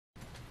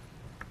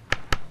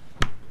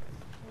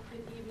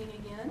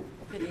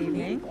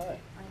I'm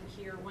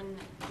here one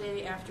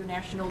day after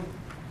National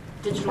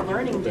Digital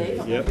Learning Day. I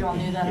don't know if you all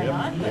knew that or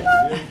not.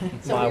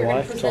 But, so we're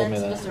going to present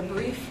just a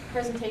brief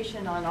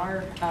presentation on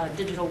our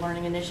digital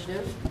learning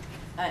initiative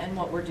and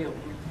what we're doing.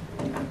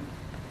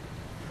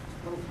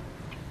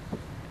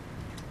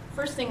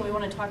 First thing we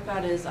want to talk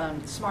about is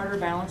smarter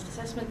balanced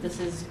assessment. This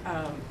is,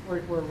 we're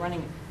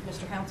running,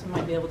 Mr. Hounson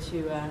might be able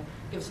to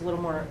give us a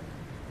little more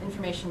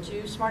information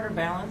too. Smarter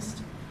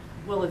balanced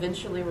will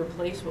eventually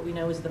replace what we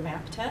know as the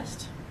MAP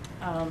test.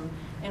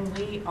 And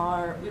we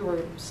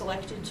were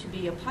selected to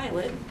be a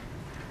pilot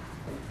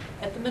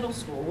at the middle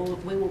school.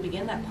 We will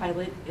begin that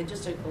pilot in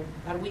just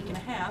about a week and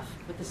a half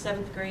with the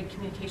 7th grade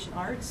communication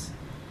arts.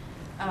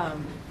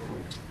 And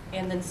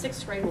then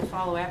 6th grade will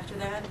follow after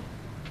that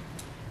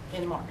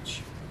in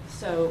March.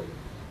 So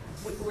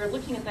we're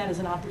looking at that as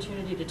an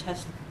opportunity to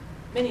test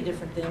many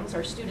different things.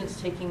 Our students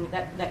taking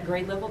that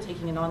grade level,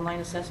 taking an online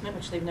assessment,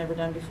 which they've never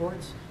done before.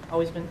 It's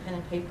always been pen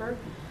and paper.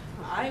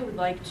 I would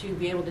like to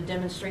be able to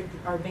demonstrate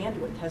that our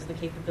bandwidth has the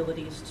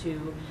capabilities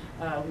to,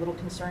 a little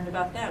concerned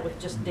about that with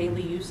just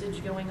daily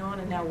usage going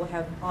on, and now we'll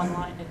have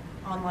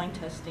online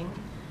testing,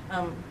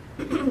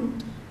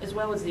 as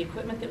well as the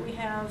equipment that we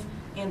have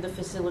and the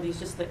facilities,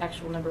 just the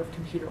actual number of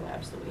computer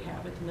labs that we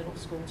have at the middle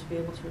school to be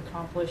able to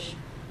accomplish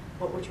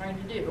what we're trying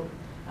to do.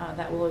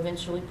 That will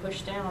eventually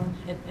push down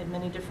at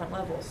many different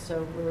levels.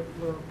 So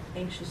we're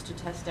anxious to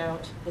test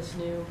out this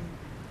new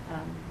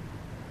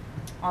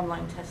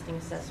online testing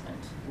assessment.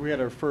 We had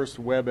our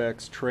first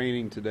WebEx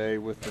training today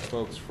with the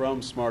folks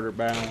from Smarter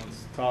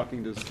Balance,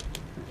 talking to,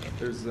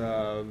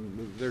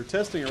 they're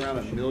testing around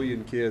 1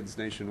 million kids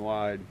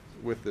nationwide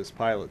with this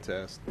pilot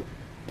test.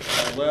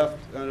 I left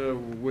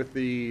with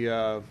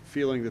the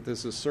feeling that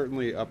this is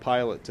certainly a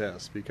pilot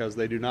test because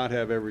they do not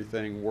have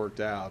everything worked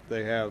out.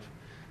 They have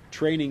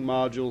training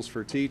modules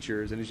for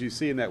teachers, and as you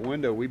see in that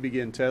window, we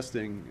begin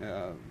testing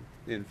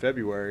in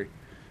February.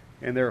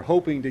 And they're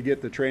hoping to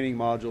get the training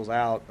modules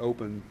out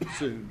open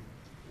soon.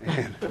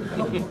 And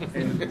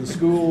the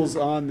schools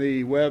on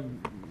the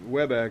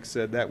WebEx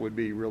said that would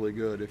be really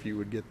good if you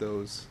would get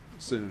those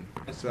soon.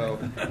 So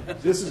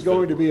this is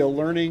going to be a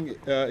learning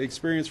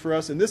experience for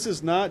us. And this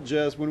is not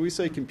just, when we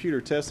say computer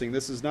testing,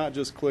 this is not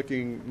just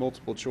clicking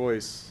multiple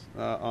choice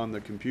on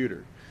the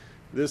computer.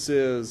 This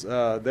is,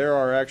 there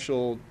are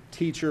actual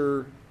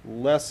teacher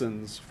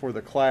lessons for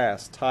the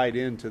class tied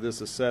into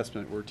this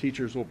assessment, where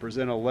teachers will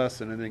present a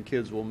lesson and then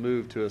kids will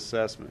move to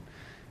assessment.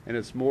 And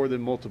it's more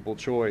than multiple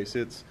choice.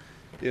 It's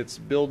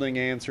building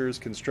answers,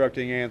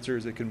 constructing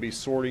answers. It can be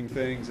sorting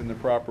things in the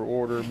proper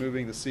order,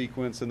 moving the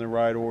sequence in the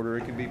right order.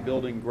 It can be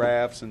building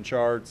graphs and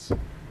charts,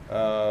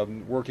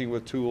 working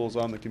with tools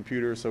on the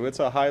computer. So it's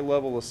a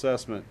high-level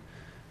assessment.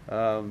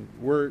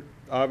 We're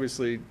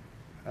obviously,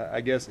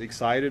 I guess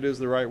excited is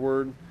the right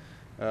word,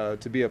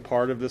 to be a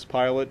part of this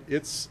pilot.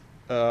 It's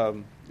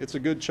a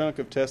good chunk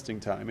of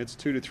testing time. It's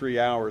 2 to 3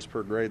 hours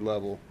per grade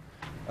level,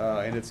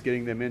 and it's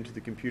getting them into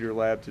the computer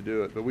lab to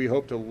do it. But we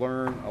hope to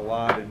learn a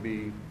lot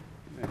and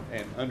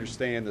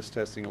understand this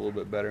testing a little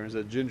bit better. As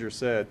Ginger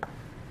said,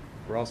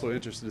 we're also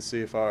interested to see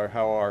if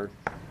how our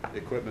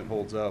equipment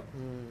holds up.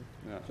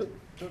 Yeah.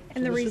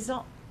 And the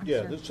result.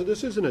 Yeah. So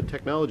this isn't a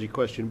technology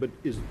question, but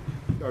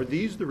are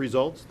these the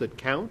results that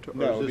count, or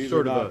no, is this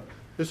sort of a?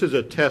 This is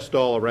a test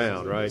all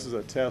around, right? This is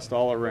a test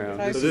all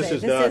around. So this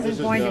isn't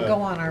going to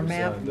go on our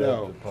map.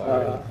 No.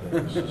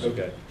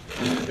 Okay.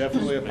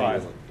 Definitely a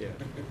pilot. Yeah.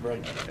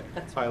 Right.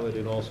 Pilot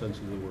in all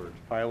senses of the word.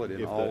 Pilot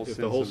in all senses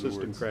of the word. If the whole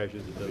system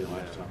crashes, it doesn't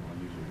matter.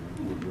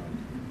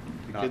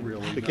 Not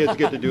really. The kids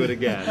get to do it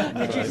again.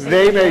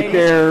 They may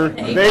care.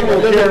 They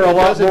will care a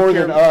lot more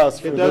than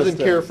us. It doesn't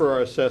care for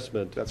our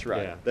assessment. That's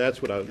right. Yeah,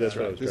 that's what I was This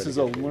trying is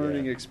to a get to,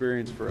 learning yeah.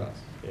 experience for us.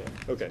 Yeah.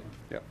 Okay.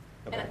 Yeah.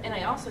 And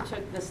I also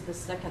took this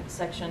second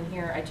section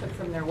here, I took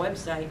from their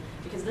website,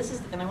 because this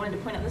is, and I wanted to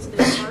point out, this is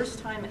the first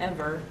time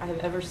ever I have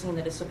ever seen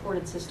that a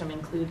supported system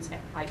includes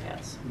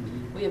iPads.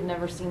 Mm-hmm. We have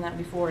never seen that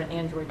before, and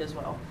Android as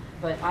well.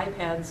 But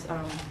iPads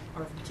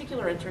are of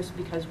particular interest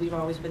because we've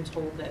always been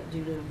told that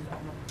due to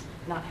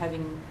not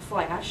having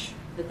Flash,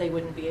 that they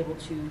wouldn't be able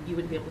to, you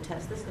wouldn't be able to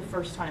test. This is the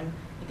first time,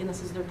 again,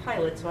 this is their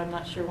pilot, so I'm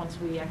not sure once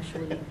we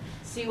actually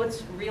see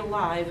what's real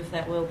live if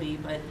that will be,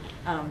 but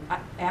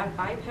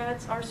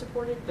iPads are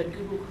supported, but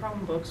Google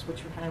Chromebooks,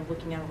 which we're kind of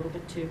looking at a little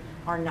bit too,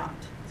 are not.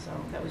 So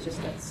that was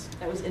just,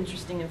 that was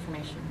interesting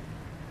information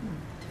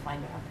to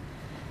find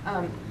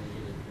out.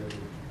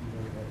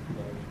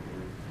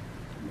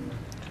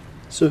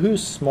 So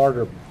who's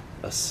Smarter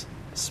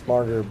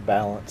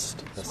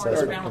Balanced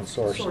Assessment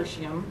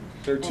Consortium?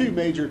 There are two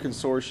major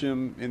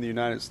consortium in the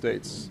United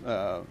States,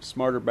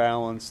 Smarter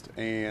Balanced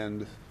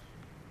and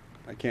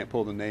I can't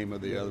pull the name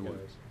of the other one.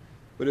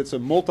 But it's a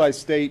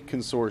multi-state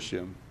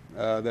consortium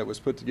that was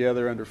put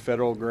together under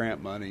federal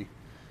grant money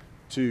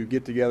to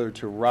get together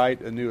to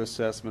write a new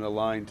assessment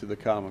aligned to the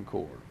Common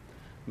Core.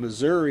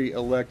 Missouri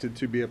elected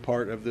to be a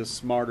part of this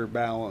Smarter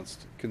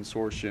Balanced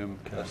consortium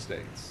of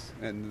states,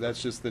 and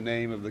that's just the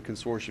name of the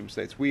consortium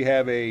states. We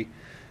have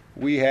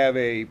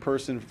a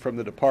person from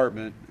the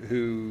department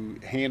who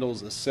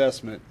handles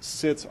assessment,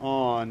 sits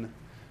on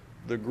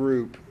the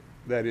group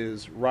that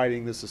is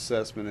writing this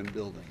assessment and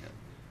building it.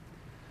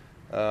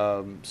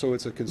 So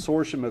it's a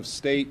consortium of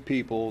state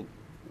people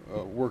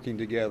working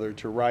together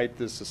to write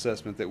this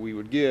assessment that we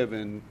would give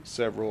in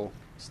several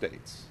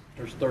states.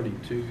 There's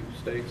 32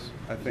 states?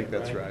 I think Is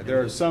that that's right.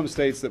 There are some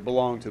states that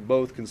belong to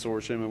both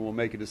consortium and will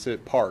make a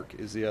decision. PARC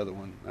is the other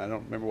one. I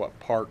don't remember what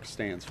PARC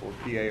stands for,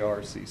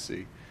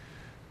 P-A-R-C-C.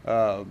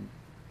 But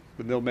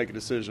they'll make a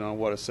decision on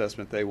what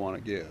assessment they want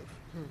to give.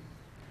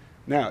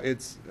 Now,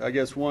 it's, I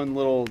guess, one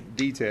little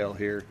detail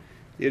here.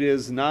 It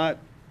has not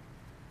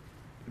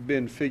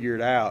been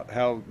figured out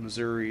how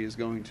Missouri is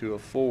going to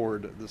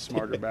afford the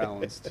Smarter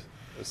Balanced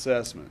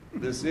assessment.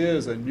 This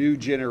is a new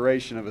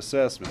generation of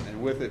assessment,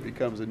 and with it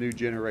becomes a new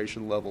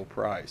generation level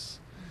price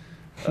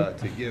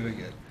to giving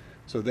it.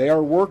 So they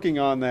are working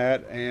on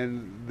that,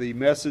 and the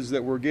message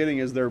that we're getting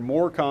is they're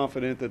more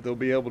confident that they'll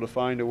be able to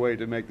find a way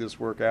to make this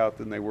work out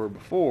than they were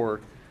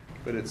before,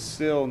 but it's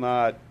still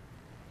not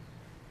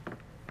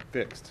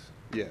fixed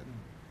yet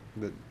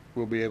that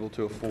we'll be able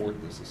to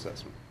afford this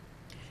assessment.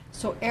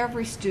 So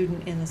every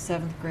student in the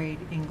 7th grade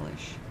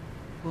English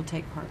will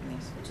take part in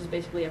this. Which is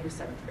basically every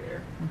 7th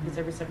grader, because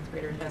every 7th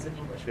grader has an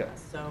English Yeah.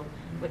 class. So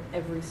with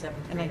every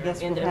 7th And I grader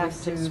guess and we'll every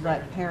have to 6th grader.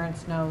 let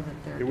parents know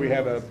that they're We doing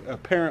have this. a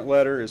parent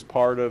letter as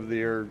part of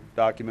their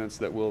documents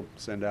that we'll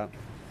send out.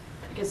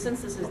 Because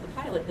since this is the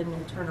pilot, then we'll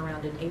turn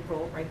around in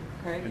April, right,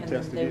 Craig? And then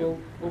test they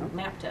again. will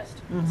map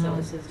test. Mhm. So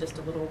this is just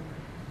a little,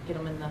 get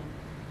them in the,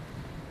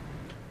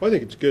 Well, I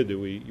think it's good that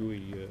we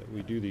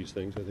do these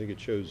things. I think it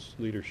shows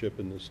leadership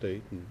in the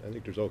state, and I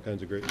think there's all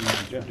kinds of great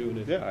reasons for doing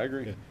it. Yeah, I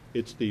agree. Yeah.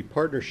 It's the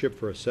Partnership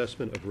for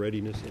Assessment of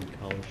Readiness in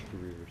College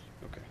Careers.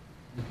 Okay.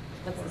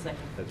 that's the second.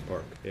 That's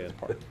PARC, yeah.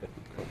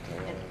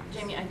 And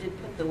Jamie, I did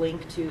put the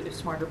link to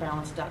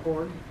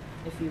smarterbalance.org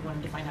if you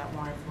wanted to find out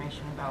more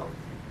information about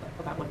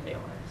what they are.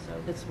 So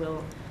this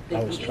will, the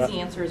I was easy try-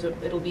 answer is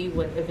it'll be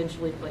what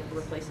eventually like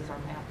replaces our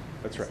map.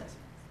 That's right. assessment.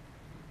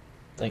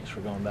 Thanks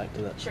for going back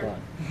to that Sure.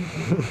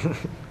 slide.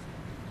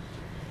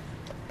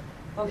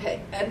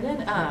 Okay, and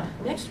then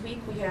next week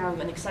we have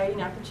an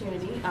exciting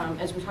opportunity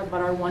as we talk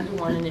about our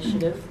one-to-one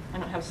initiative. I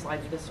don't have a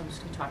slide for this, so I'm just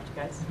going to talk to you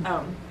guys.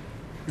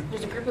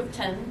 There's a group of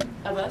 10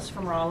 of us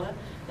from Rolla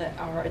that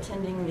are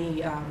attending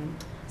the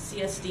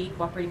CSD,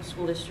 Cooperating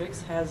School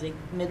Districts, has a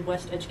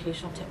Midwest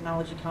Educational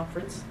Technology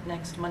Conference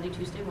next Monday,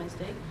 Tuesday,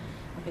 Wednesday.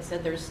 Like I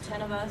said, there's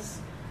 10 of us.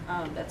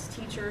 That's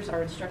teachers,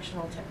 our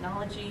instructional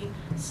technology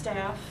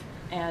staff,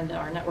 and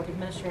our network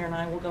administrator and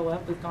I will go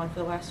up. We've gone for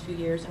the last few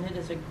years, and it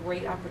is a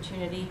great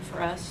opportunity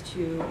for us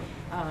to,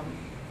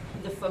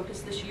 the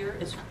focus this year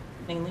is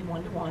mainly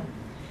one-to-one.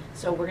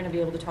 So we're going to be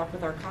able to talk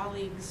with our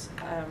colleagues,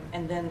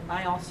 and then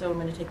I also am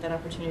going to take that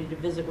opportunity to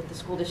visit with the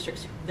school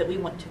districts that we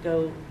want to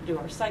go do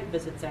our site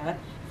visits at,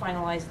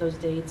 finalize those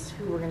dates,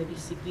 who we're going to be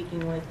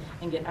speaking with,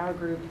 and get our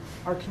group,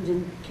 our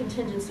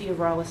contingency of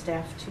Rolla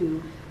staff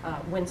to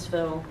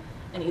Wentzville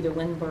and either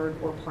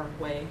Lindbergh or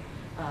Parkway.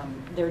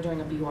 They're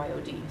doing a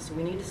BYOD. So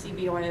we need to see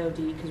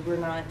BYOD because we're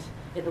not,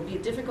 it'll be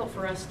difficult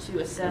for us to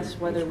assess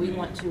whether we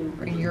want to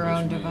Bring your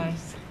own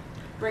device.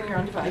 bring your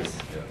own device,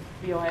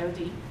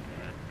 BYOD.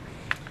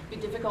 Be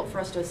difficult for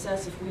us to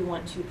assess if we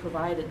want to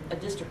provide a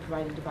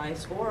district-provided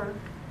device or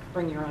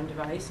bring your own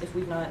device if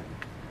we've not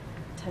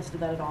tested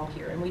that at all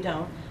here, and we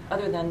don't.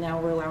 Other than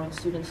now, we're allowing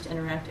students to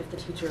interact if the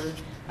teacher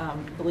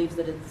believes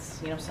that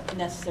it's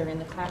necessary in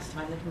the class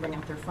time. They can bring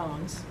out their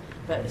phones.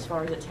 But as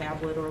far as a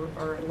tablet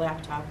or a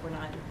laptop, we're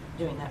not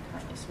doing that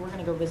currently. So we're going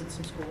to go visit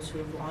some schools who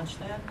have launched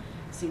that,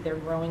 see their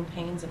growing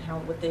pains and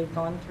what they've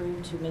gone through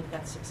to make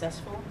that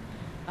successful.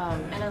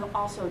 And then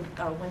also,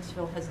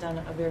 Wentzville has done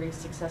a very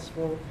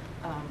successful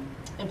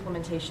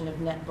implementation of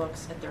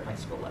netbooks at their high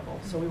school level.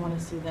 So we want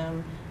to see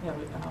them. We have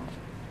a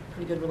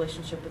pretty good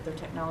relationship with their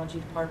technology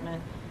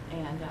department,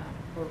 and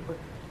we're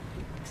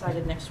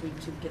excited next week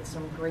to get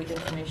some great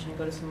information and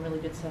go to some really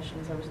good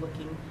sessions. I was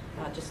looking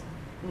just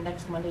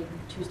next Monday,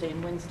 Tuesday,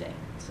 and Wednesday.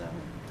 So,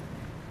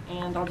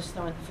 and I'll just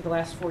throw in, for the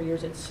last 4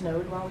 years, it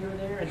snowed while we were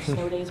there, and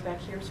snow days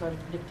back here, so I'm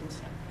predicting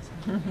snow.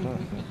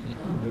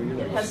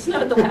 It has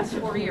snowed the last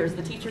 4 years.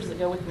 The teachers that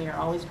go with me are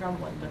always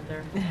grumbling, but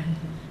they're.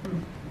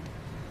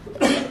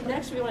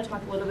 Next, we want to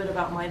talk a little bit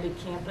about My Big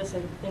Campus.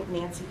 I think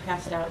Nancy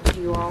passed out to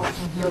you all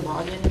your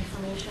login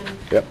information.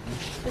 Yep.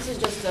 This is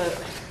just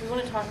we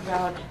want to talk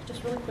about,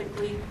 just really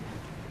quickly,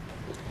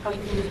 how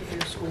you can use it for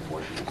your school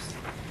board use.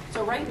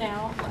 So right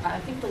now, I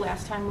think the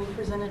last time we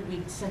presented,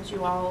 we sent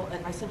you all,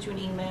 and I sent you an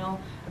email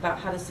about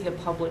how to see a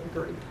public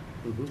group.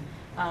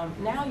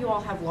 Mm-hmm. Now you all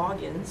have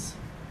logins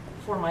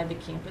for My Big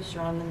Campus.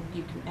 You're on them,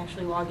 you can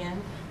actually log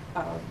in.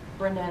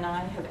 Brenda and I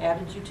have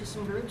added you to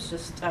some groups,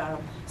 just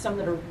some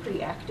that are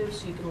pretty active,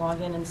 so you can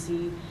log in and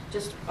see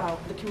just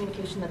the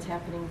communication that's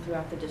happening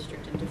throughout the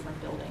district in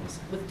different buildings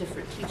with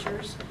different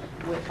teachers,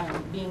 with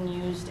being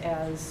used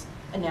as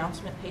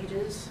announcement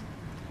pages,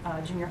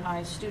 junior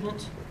high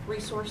student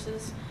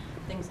resources,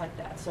 things like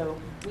that. So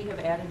we have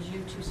added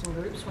you to some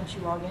groups. Once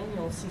you log in,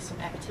 you'll see some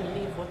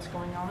activity of what's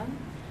going on.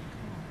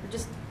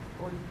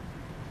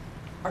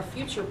 Our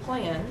future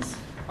plans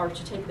are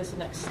to take this a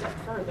next step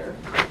further.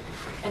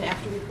 And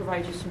after we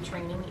provide you some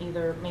training,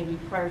 either maybe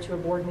prior to a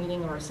board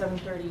meeting or a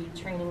 7:30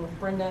 training with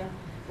Brenda,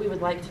 we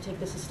would like to take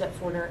this a step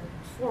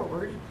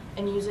forward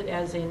and use it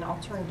as an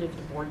alternative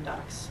to board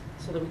docs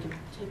so that we can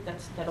take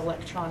that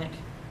electronic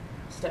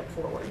step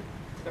forward.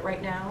 But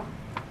right now,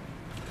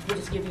 we'll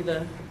just give you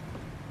the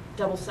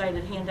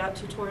double-sided handout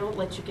tutorial,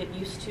 let you get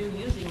used to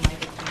using My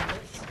Big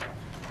Campus,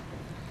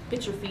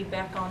 get your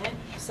feedback on it,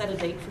 set a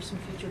date for some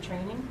future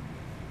training,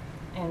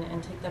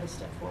 and take that a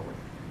step forward,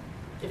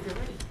 if you're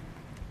ready.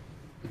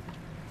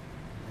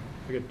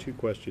 I got 2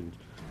 questions.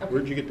 Okay.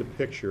 Where'd you get the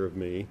picture of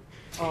me?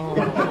 It's on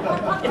the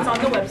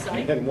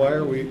website. And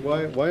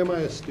why am I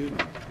a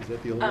student? Is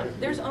that the only reason?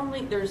 There's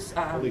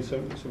Only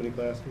so many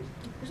classes?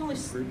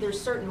 there's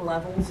certain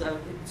levels of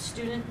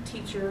student,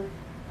 teacher,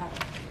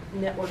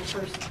 network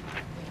person.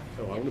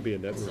 Oh, I want to be a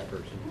network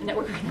person.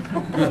 Network.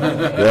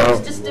 Yeah.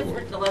 There's just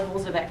different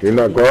levels of activity.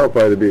 You're not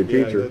qualified to be a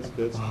Yeah, teacher. that's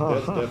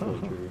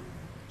definitely true.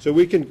 So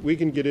we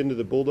can get into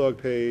the Bulldog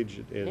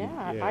page and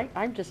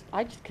I just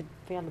could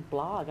found a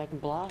blog. I can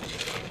blog.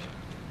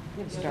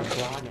 I'm gonna start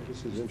blogging.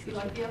 This is You interesting.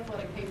 like the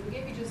athletic page, we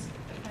gave you just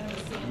kind of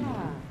a sample.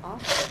 Yeah,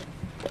 awesome.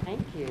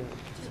 Thank you.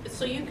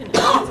 So you can, it's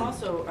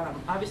also,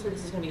 obviously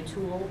this is going to be a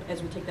tool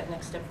as we take that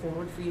next step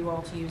forward for you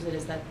all to use it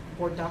as that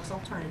board docs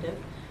alternative.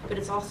 But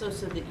it's also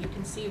so that you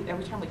can see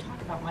every time we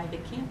talk about My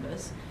Big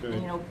Campus, Right.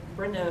 and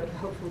Brenda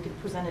hopefully could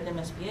present at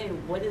MSBA,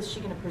 what is she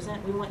going to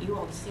present? We want you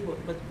all to see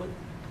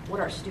what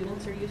our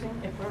students are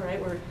using. If we're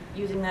right, we're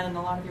using that in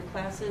a lot of your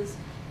classes.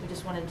 We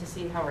just wanted to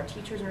see how our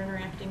teachers are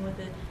interacting with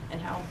it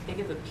and how big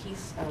of a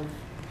piece of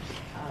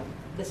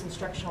this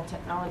instructional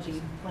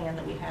technology plan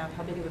that we have,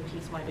 how big of a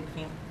piece My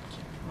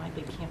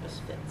Big Campus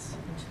fits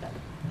into that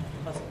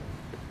puzzle.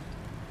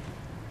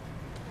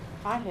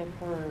 I have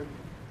heard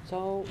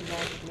so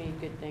many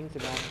good things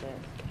about this,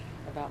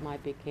 about My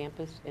Big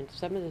Campus, and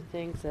some of the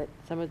things that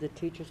some of the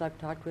teachers I've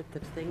talked with, the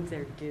things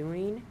they're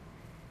doing,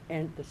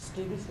 and the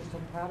students are so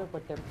proud of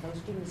what they're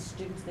posting. The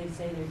students, they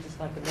say they're just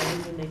like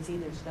amazing. They see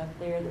their stuff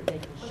there that they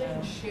can Well, they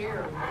can show.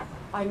 share.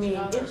 I mean,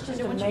 it just Why don't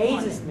you come on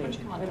amazes in? me. Why don't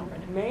you come on down,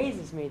 Brenda? It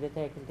amazes me that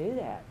they can do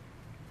that.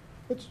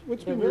 What's They're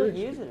been your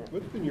really using it.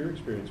 What's been your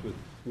experience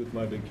with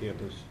My Big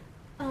Campus?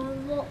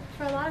 Well,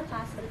 for a lot of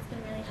classes, it's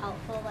been really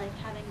helpful, like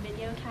having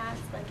video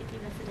casts, like if you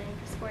miss a day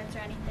for sports or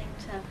anything,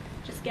 to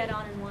just get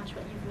on and watch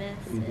what you've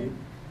missed, and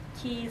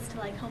keys to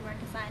like homework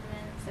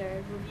assignments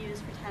or reviews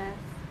for tests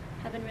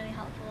have been really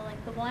helpful.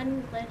 Like the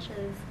one glitch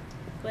is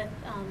with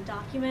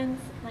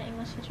documents. My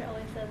English teacher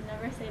always says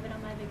never save it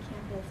on My Big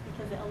Campus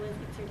because it always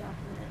gets your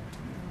document.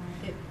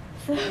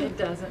 It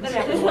doesn't. That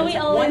happens So we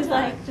always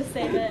one time. like just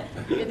save it.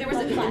 There was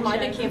on in My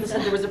Big flashcards Campus,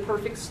 and there was a stuff.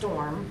 perfect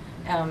storm,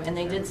 and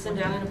they did send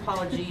out an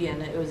apology,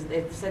 and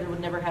it said it would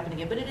never happen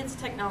again. But it is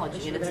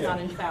technology, and it's not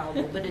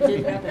infallible. But it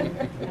did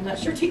happen. I'm not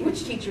sure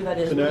which teacher that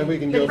is. So now we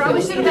can They go.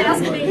 probably from- should have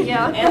asked me,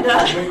 yeah. And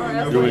Dog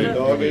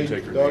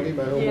ate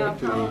my homework. Yeah,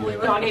 to probably.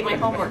 the dog ate my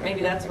homework.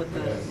 Maybe that's what the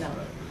no.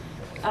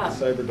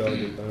 cyber dog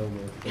ate my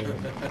homework.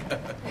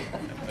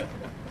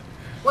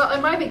 Well,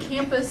 and My Big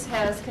Campus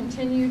has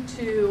continued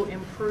to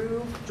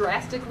improve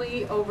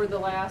drastically over the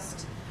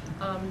last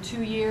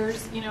 2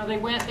 years.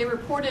 They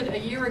reported a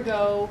year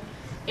ago,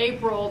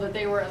 April, that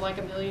they were at like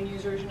 1 million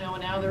users, and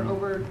now they're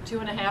over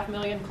 2.5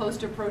 million, close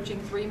to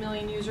approaching 3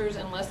 million users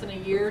in less than a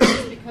year,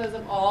 just because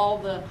of all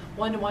the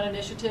one-to-one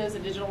initiatives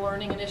and digital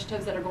learning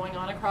initiatives that are going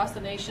on across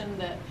the nation.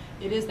 That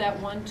it is that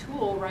one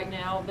tool right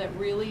now that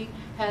really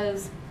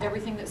has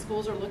everything that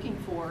schools are looking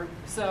for.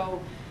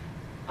 So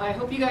I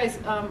hope you guys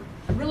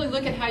really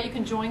look at how you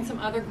can join some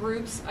other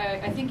groups.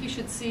 I think you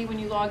should see when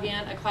you log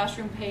in a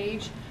classroom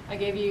page. I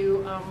gave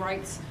you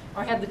rights,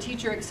 or had the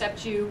teacher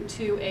accept you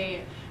to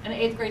an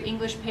 8th grade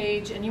English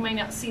page, and you may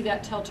not see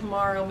that till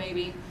tomorrow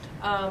maybe.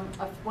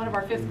 One of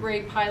our 5th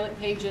grade pilot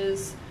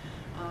pages.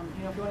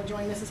 If you want to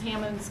join Mrs.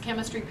 Hammond's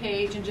chemistry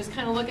page and just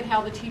kind of look at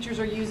how the teachers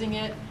are using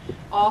it.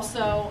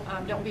 Also,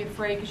 don't be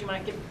afraid because you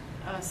might get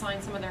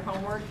assigned some of their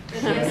homework.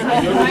 If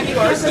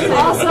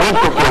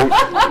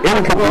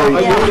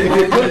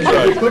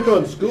you click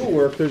on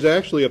schoolwork, there's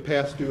actually a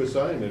past due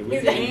assignment.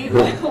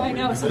 I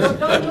know, so don't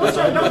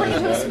bring it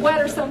to a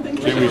sweat or something.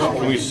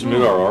 Can we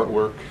submit our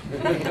artwork?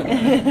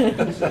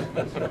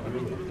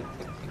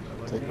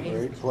 Take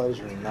great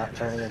pleasure in not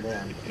turning it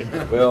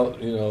in.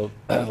 Well,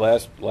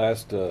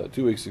 last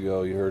 2 weeks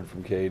ago, you heard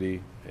from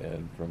Katie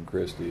and from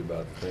Christy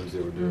about the things they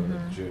were doing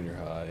at the junior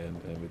high,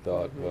 and we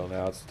thought, well,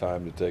 now it's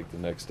time to take the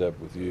next step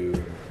with you.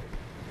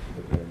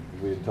 And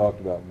we had talked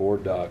about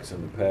board docs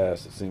in the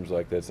past. It seems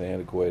like that's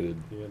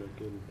antiquated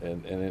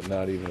and it's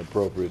not even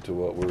appropriate to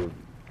what we're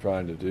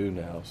trying to do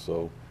now.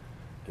 So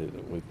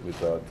we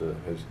thought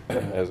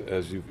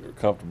as you are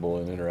comfortable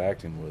in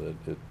interacting with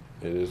it,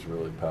 it is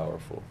really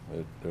powerful.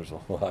 There's a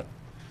lot.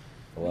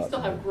 We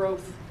still have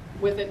growth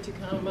with it to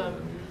come.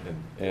 And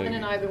Lynn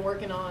and I have been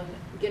working on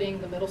getting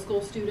the middle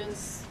school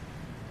students,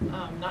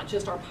 not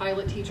just our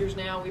pilot teachers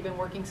now. We've been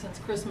working since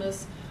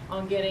Christmas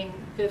on getting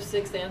 5th,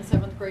 6th, and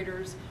 7th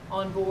graders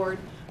on board.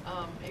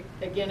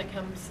 Again, it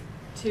comes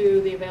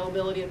to the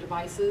availability of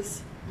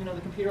devices. You know,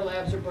 the computer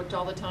labs are booked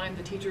all the time.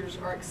 The teachers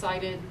are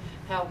excited,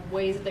 have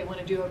ways that they want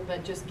to do it,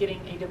 but just getting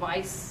a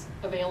device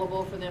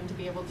available for them to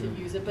be able to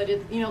use it. But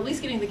it, you know, at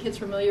least getting the kids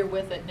familiar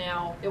with it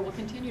now, it will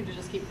continue to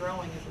just keep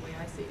growing is the way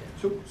I see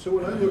it. So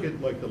when I look at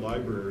like the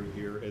library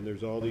here, and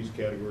there's all these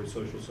categories,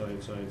 social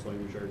science, science,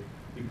 language, art,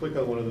 you click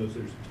on one of those,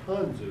 there's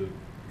tons of.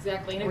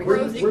 Exactly, and it Where-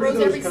 grows, where do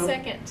those every come-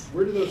 second.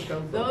 Where do those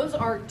come from? Those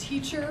are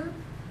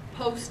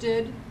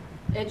teacher-posted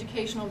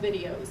educational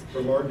videos.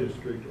 From our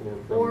district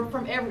or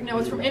from? No,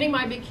 it's from any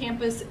My Big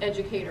Campus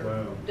educator.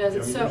 Wow. Does I it.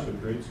 mean, So there's some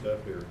great stuff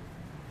here.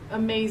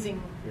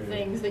 amazing Yeah.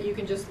 things that you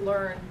can just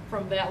learn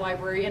from that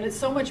library, and it's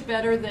so much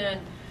better than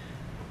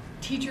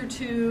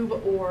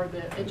TeacherTube or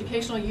the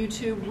educational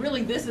YouTube.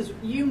 Really, this is,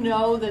 you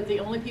know, that the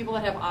only people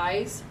that have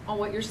eyes on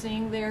what you're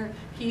seeing there,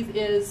 Keith,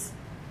 is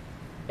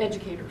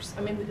educators.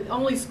 I mean,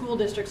 only school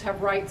districts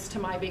have rights to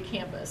My Big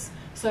Campus.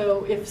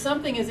 So if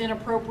something is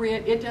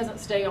inappropriate, it doesn't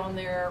stay on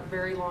there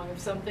very long. If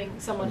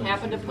someone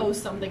happened to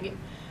post something,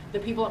 the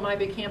people at My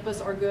Big Campus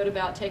are good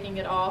about taking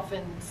it off,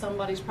 and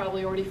somebody's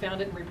probably already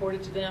found it and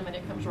reported to them, and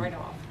it comes right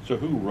off. So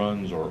who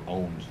runs or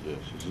owns this?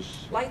 Is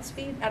this?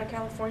 Lightspeed out of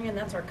California, and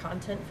that's our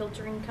content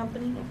filtering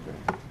company.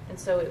 Okay. And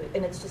so,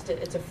 and it's just,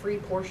 it's a free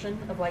portion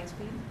of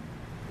Lightspeed.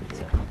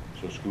 Okay.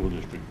 So school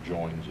district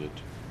joins it.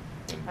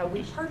 And We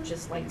just-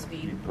 purchase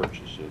Lightspeed. You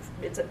purchase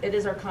it. It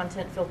is our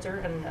content filter,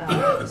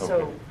 and so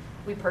Okay.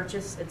 we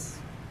purchase, it's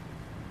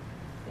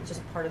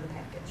just part of the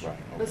package.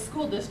 Right. The Okay.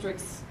 school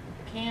districts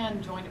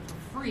can join it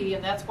for free,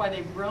 and that's why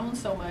they've grown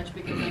so much,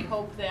 because they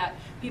hope that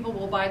people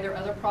will buy their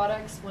other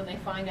products. When they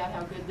find out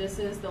how good this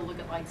is, they'll look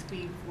at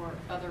Lightspeed for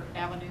other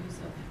avenues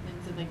of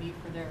things that they need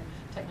for their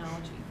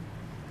technology.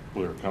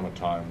 Will there come a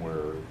time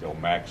where they'll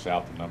max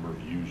out the number of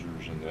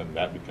users and then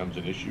that becomes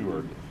an issue,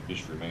 or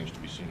just remains to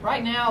be seen?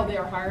 Right now, they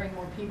are hiring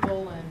more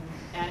people and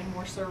adding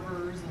more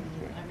servers,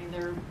 and I mean,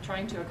 they're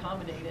trying to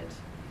accommodate it.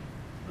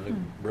 I think,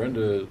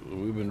 Brenda,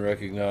 we've been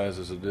recognized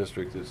as a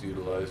district that's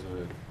utilizing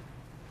it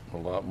a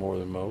lot more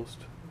than most.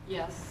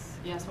 Yes,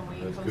 when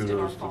we That's hosted our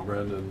kudos to fall.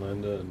 Brenda and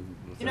Linda and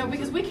the You know, things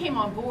because that- we came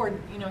on board,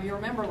 you know, you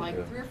remember like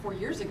Yeah. 3 or 4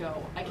 years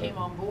ago, I came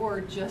Right. on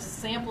board just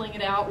sampling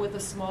it out with a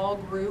small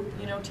group,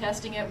 you know,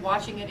 testing it,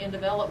 watching it in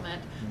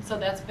development. So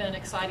that's been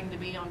exciting to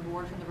be on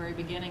board from the very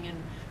beginning and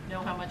know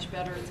how much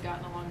better it's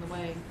gotten along the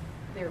way.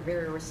 They're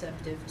very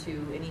receptive to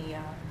any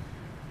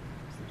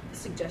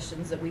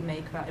suggestions that we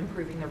make about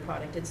improving their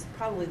product. It's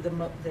probably the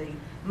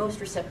most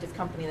receptive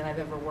company that I've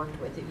ever worked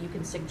with. You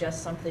can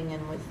suggest something,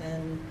 and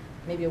within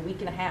maybe a week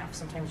and a half,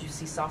 sometimes you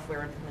see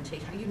software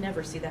implementation. You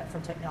never see that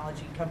from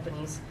technology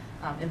companies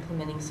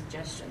implementing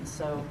suggestions.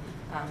 So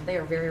they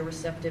are very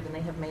receptive, and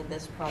they have made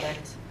this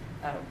product,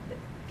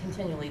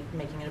 continually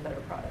making it a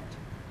better product.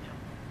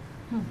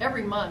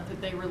 Every month that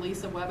they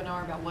release a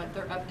webinar about what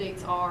their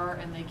updates are,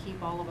 and they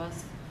keep all of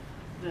us,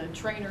 the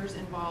trainers,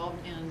 involved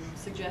in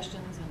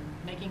suggestions and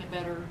making it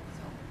better,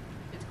 so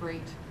it's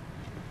great.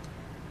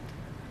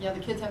 Yeah, the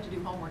kids have to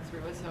do homework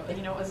through it, so,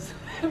 you know,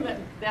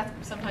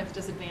 that's sometimes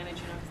disadvantage,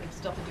 you know, because they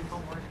still have to do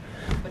homework,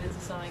 but it's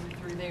assigned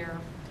through there.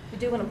 I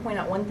do want to point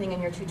out one thing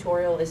in your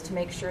tutorial is to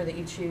make sure that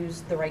you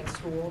choose the right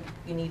school.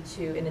 You need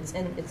to, and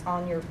it's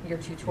on your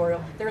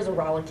tutorial. There is a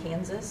Rolla,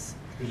 Kansas.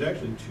 There's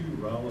actually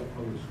 2 Rolla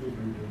public schools we were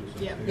doing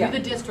this. Yeah, Yeah. do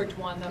the district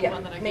one, the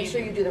one that I gave Make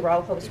sure you. you do the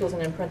Rolla Public Schools,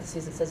 and in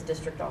parentheses it says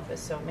district office.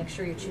 So make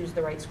sure you choose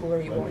the right school,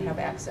 or you won't have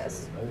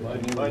access.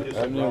 Mine just I've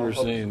said never Rolla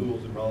Public seen-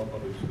 Schools and Rolla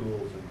Public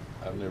Schools, and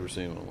I've never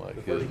seen one like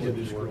the first one it.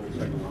 didn't work, the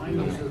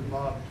second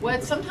one.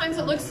 Well, sometimes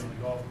it looks,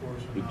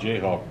 The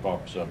Jayhawk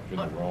pops up in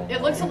the wrong.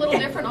 it looks a little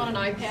different on an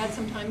iPad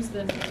sometimes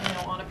than, you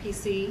know, on a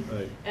PC.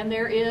 Right. And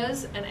there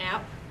is an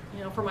app,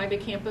 you know, for My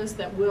Big Campus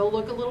that will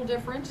look a little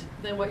different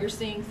than what you're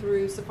seeing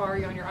through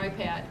Safari on your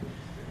iPad.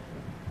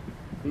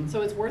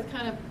 So it's worth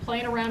kind of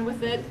playing around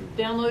with it,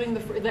 downloading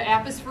the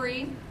app is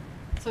free,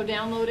 so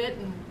download it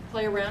and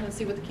play around and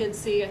see what the kids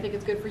see. I think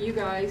it's good for you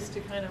guys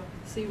to kind of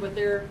see what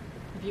they're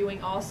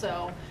viewing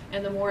also.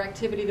 And the more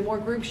activity, the more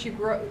groups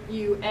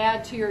you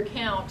add to your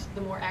account,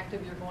 the more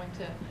active you're going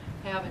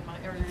to have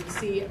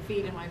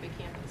feed in My Big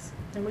Campus.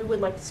 And we would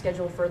like to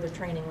schedule further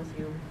training with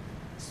you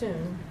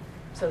soon,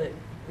 so that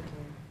we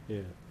can.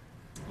 Yeah.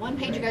 One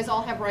page you guys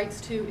all have rights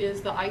to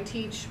is the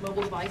iTeach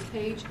mobile device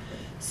page.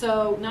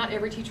 So not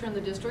every teacher in the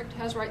district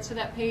has rights to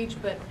that page,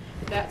 but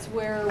that's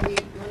where Lynn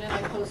and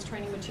I post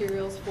training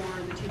materials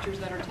for the teachers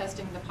that are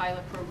testing the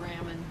pilot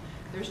program. And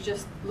there's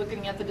just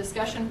looking at the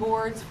discussion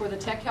boards for the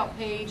Tech Help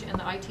page, and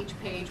the iTeach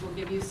page will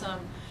give you some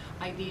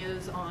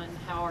ideas on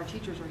how our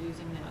teachers are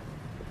using that.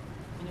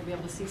 And you'll be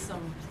able to see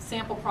some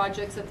sample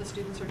projects that the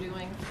students are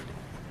doing.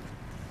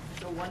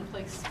 So one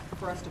place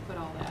for us to put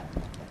all that.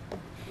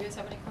 You guys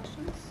have any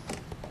questions?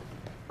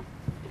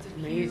 It's a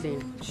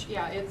Amazing. huge,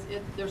 yeah,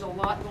 there's a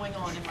lot going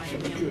on in my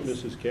What you and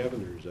Mrs.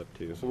 Cavender's up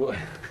to? So we'll,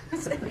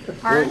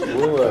 Pardon?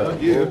 we'll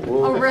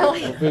Oh,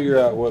 really? We'll figure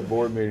out what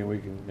board meeting we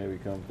can maybe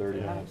come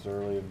 30 minutes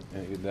early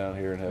and get down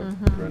here and have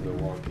Brenda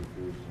walk you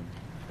through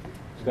some.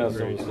 It's kind of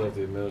some of the stuff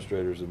the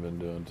administrators have been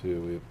doing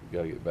too. We've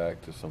got to get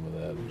back to some of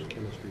that. There's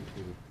chemistry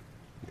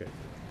too. Okay.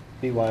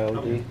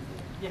 BYOD.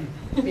 Yeah.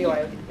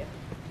 BYOD, yeah.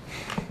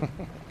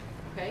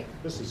 Okay?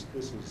 This is.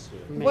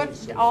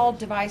 What all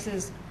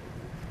devices,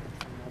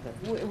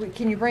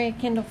 can you bring a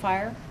Kindle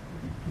Fire?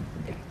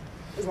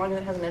 As long as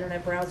it has an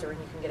internet browser and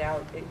you can get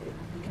out, you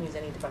can use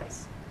any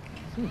device.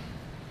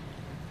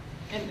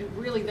 And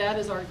really, that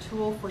is our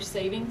tool for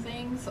saving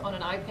things on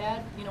an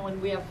iPad. You know, when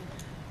we have,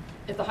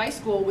 at the high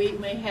school, we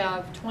may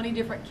have 20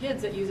 different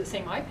kids that use the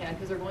same iPad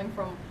because they're going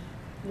from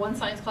one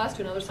science class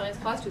to another science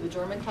class, to the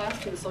German class,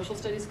 to the social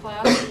studies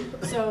class.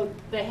 So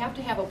they have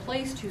to have a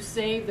place to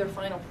save their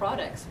final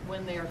products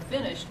when they are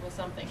finished with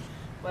something.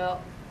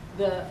 Well,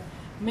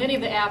 many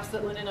of the apps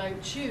that Lynn and I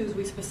choose,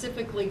 we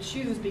specifically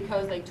choose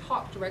because they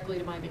talk directly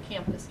to My Big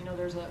Campus. You know,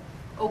 there's a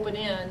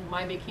open-in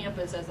My Big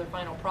Campus as their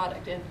final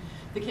product, and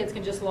the kids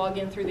can just log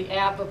in through the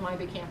app of My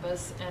Big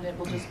Campus, and it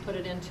will just put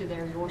it into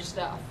their Your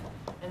Stuff,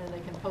 and then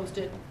they can post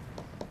it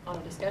on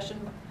a discussion,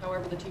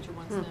 however the teacher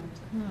wants them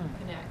to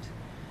connect.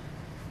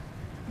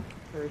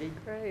 Pretty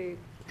great.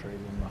 Trade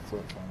in my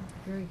flip phone.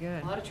 Very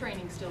good. A lot of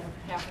training still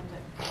happened,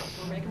 that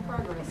we're making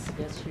progress.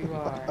 Yes, you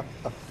are.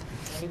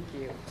 Thank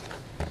you.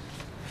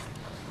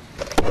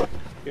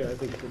 Yeah, I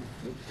think.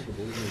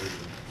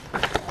 We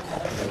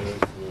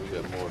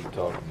got more to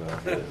talk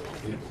about.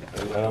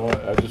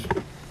 I just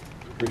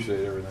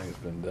appreciate everything that's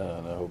been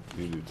done. I hope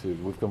you do too.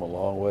 We've come a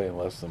long way in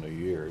less than a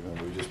year.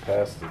 Remember, we just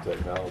passed the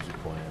technology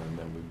plan, and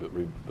then we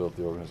rebuilt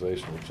the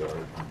organizational chart.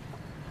 Look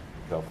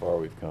how far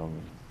we've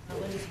come.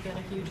 Linda's been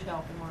a huge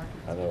help in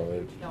marketing. I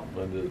know.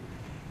 Linda,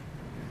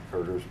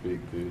 heard her speak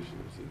too.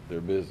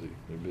 They're busy.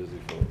 They're busy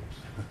folks.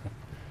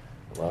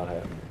 A lot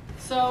happening.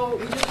 So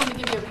we just want to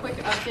give you a quick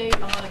update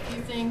on a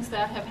few things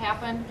that have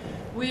happened.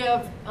 We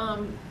have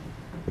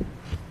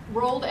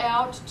rolled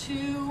out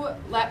 2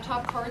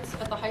 laptop carts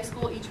at the high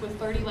school, each with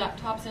 30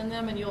 laptops in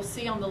them, and you'll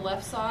see on the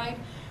left side,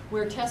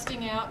 we're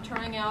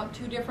trying out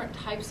 2 different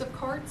types of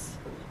carts.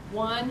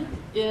 One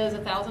is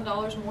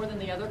 $1,000 more than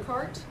the other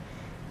cart,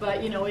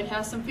 but you know, it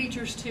has some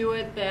features to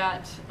it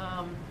that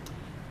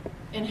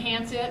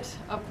enhance it,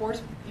 of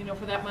course, you know,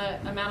 for that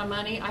amount of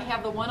money. I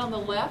have the one on the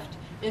left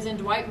is in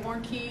Dwight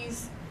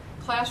Warnke's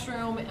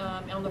classroom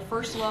on the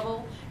first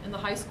level in the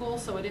high school.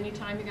 So at any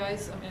time, you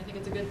guys, I mean, I think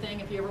it's a good thing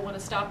if you ever want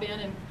to stop in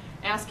and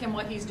ask him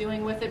what he's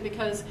doing with it,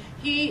 because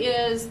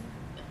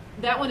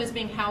that one is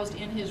being housed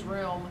in his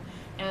room,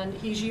 and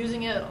he's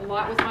using it a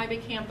lot with My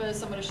Big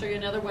Campus. I'm going to show you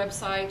another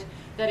website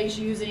that he's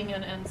using,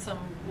 and some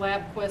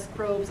LabQuest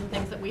probes and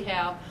things that we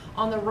have.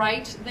 On the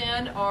right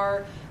then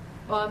are,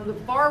 on the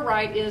far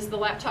right is the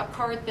laptop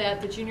cart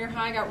that the junior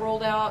high got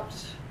rolled out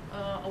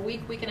a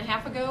week and a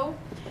half ago.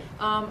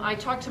 I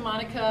talked to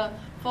Monica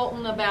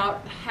Fulton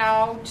about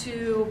how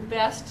to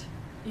best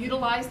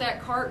utilize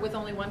that cart with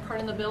only one cart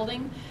in the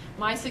building.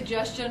 My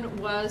suggestion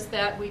was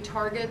that we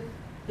target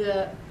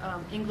the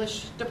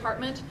English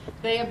department.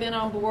 They have been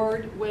on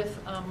board with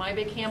My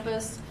Big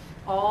Campus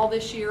all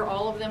this year.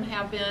 All of them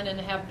have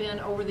been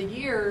over the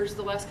years,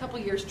 the last couple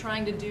of years,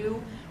 trying to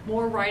do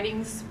more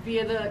writings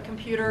via the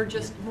computer,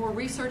 just more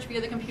research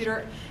via the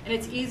computer. And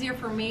it's easier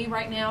for me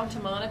right now to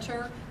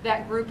monitor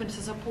that group and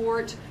to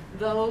support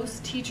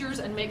those teachers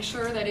and make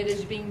sure that it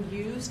is being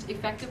used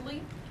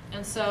effectively.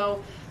 And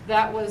so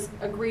that was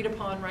agreed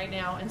upon right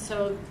now. And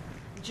so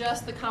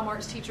just the comm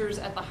arts teachers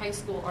at the high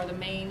school are the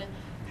main.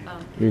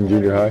 You mean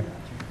junior high?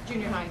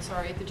 Junior high,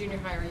 sorry. The junior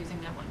high are using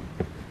that one.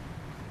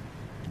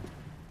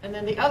 And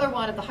then the other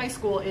one at the high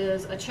school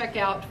is a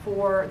checkout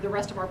for the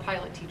rest of our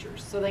pilot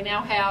teachers. So they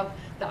now have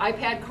the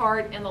iPad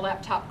cart and the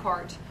laptop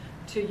cart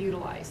to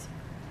utilize.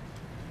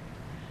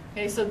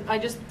 Okay, so I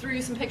just threw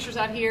you some pictures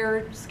out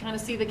here, just kind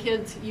of see the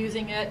kids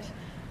using it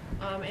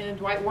in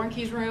Dwight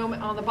Warnke's room.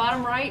 On the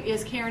bottom right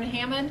is Karen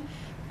Hammond.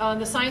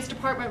 The science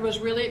department was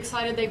really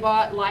excited. They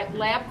bought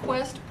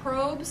LabQuest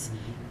probes.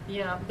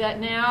 Yeah, that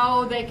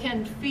now they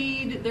can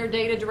feed their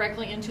data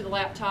directly into the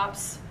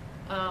laptops.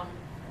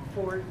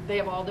 They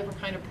have all different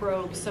kind of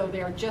probes, so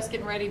they are just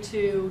getting ready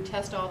to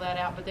test all that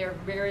out, but they're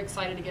very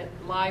excited to get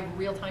live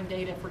real-time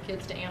data for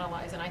kids to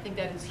analyze, and I think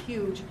that is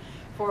huge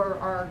for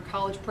our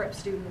college prep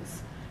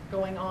students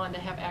going on to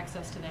have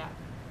access to that.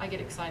 I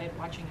get excited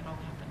watching it all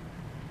happen.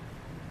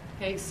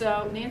 Okay,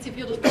 so Nancy, if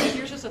you'll just,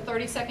 here's just a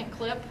 30-second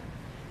clip.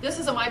 This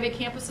is a My Big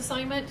Campus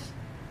assignment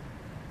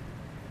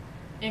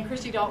in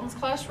Christy Dalton's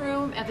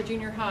classroom at the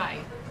junior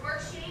high. The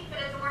worksheet, but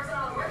if it works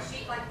on a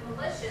worksheet like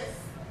malicious,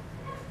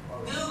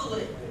 Google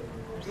it.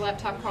 There's a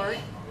laptop card.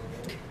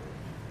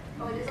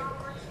 Oh, it is on a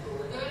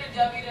worksheet? Go to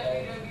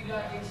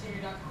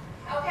www.dictionary.com.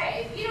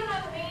 Okay, if you don't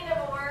know the meaning of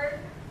a word,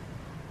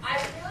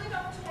 I really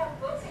don't want you to have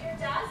books at your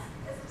desk,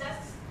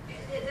 because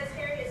the desk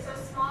area is so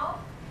small.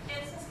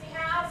 And since we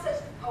have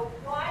such a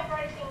wide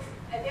variety of things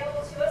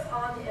available to us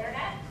on the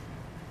internet,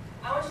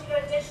 I want you to go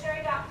to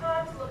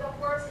dictionary.com to look up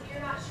words that you're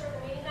not sure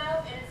the meaning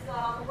of, and it's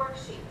on the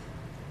worksheet.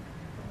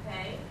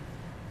 Okay?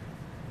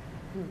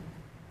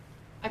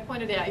 I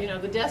pointed out, you know,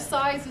 the desk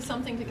size is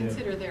something to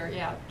consider there.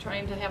 Yeah,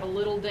 trying to have a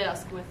little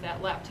desk with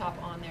that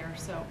laptop on there.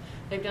 So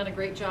they've done a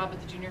great job at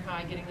the junior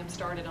high getting them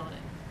started on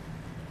it.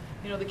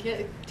 You know,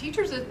 the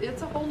teachers,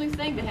 it's a whole new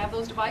thing to have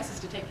those devices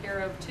to take care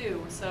of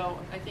too. So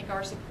I think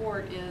our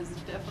support is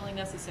definitely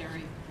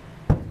necessary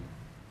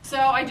So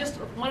I just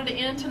wanted to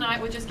end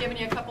tonight with just giving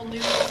you a couple new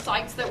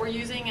sites that we're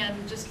using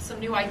and just some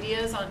new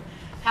ideas on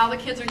how the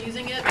kids are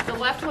using it. The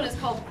left one is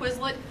called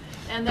Quizlet,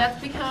 and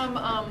that's become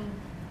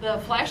the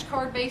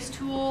flashcard-based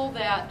tool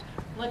that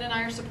Linda and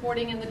I are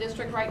supporting in the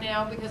district right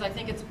now, because I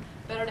think it's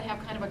better to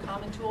have kind of a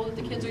common tool that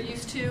the kids are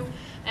used to.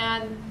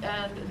 And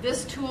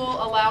this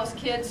tool allows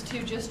kids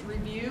to just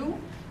review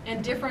in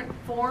different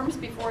forms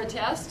before a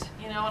test,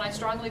 and I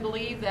strongly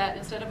believe that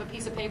instead of a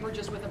piece of paper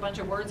just with a bunch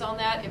of words on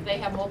that, if they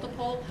have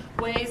multiple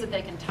ways that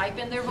they can type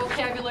in their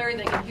vocabulary,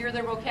 they can hear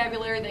their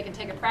vocabulary, they can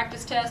take a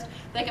practice test,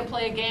 they can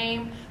play a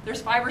game.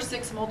 There's 5 or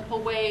 6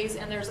 multiple ways,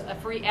 and there's a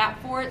free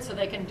app for it, so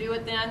they can do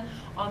it then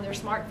on their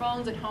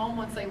smartphones at home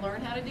once they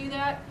learn how to do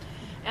that.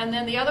 And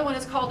then the other one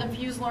is called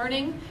Infused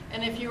Learning,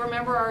 and if you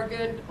remember our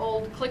good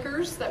old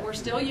clickers that we're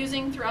still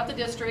using throughout the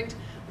district,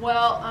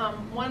 well,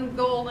 one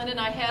goal Linda and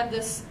I had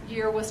this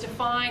year was to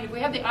find, if we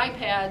have the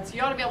iPads,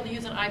 you ought to be able to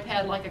use an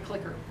iPad like a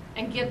clicker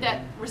and get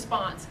that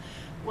response.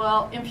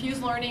 Well,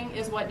 Infused Learning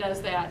is what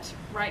does that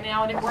right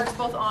now, and it works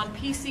both on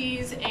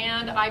PCs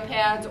and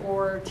iPads,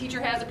 or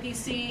teacher has a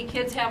PC,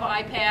 kids have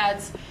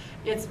iPads.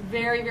 It's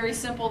very, very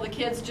simple. The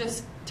kids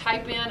just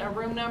type in a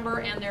room number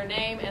and their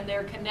name, and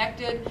they're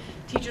connected.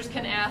 Teachers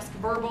can ask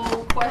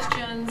verbal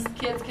questions.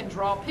 Kids can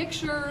draw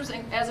pictures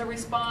as a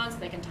response.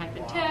 They can type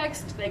in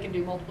text. They can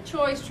do multiple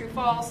choice, true,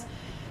 false.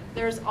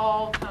 There's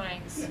all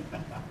kinds.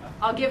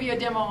 I'll give you a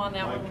demo on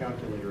that one. My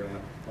calculator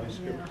app, my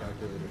script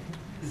calculator.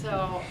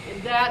 So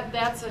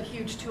that's a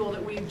huge tool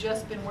that we've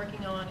just been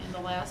working on in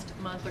the last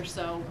month or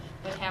so,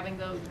 but having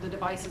the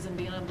devices and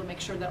being able to make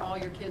sure that all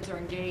your kids are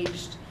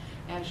engaged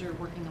as you're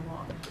working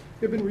along.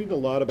 We've been reading a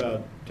lot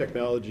about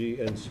technology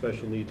and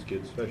special needs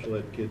kids, special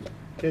ed kids.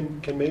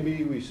 Can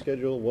maybe we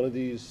schedule one of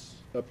these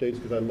updates,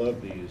 because I love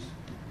these,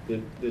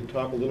 that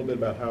talk a little bit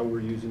about how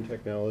we're using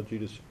technology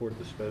to support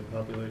the SPED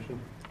population?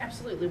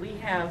 Absolutely. We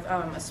have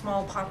a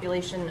small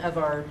population of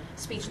our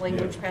speech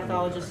language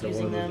pathologists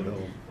using them.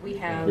 We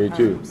have Me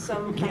too.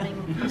 some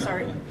coming, I'm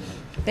sorry.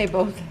 They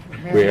both.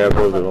 We have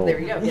those at home. There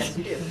you go. Yes,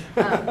 you do.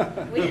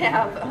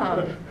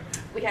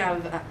 We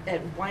have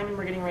at Wyman,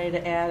 we're getting ready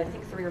to add, I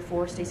think 3 or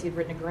 4. Stacy had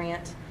written a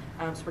grant,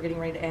 so we're getting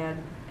ready to add,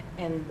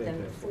 and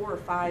then 4 or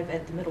 5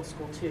 at the middle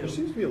school too. There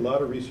seems to be a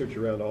lot of research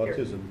around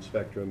autism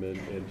spectrum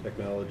and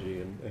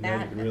technology, and how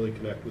you can really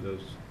connect with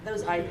those.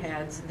 Those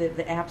iPads, the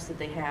apps that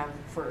they have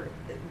for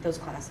those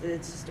classes,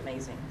 it's just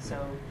amazing.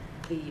 So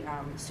the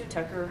Sue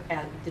Tucker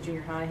at the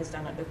junior high has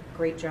done a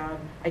great job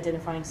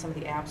identifying some of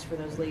the apps for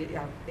those ladies.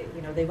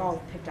 They've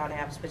all picked out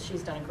apps, but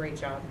she's done a great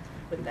job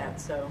with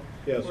that. So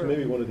yeah, so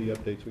maybe one of the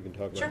updates we can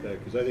talk Sure. about that,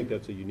 because I think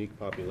that's a unique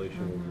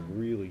population where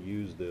we really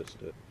use this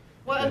to.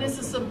 Well, and it's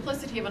the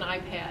simplicity of an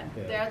iPad.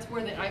 Yeah. That's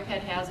where the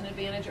iPad has an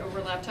advantage over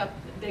a laptop.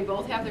 They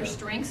both have their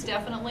strengths,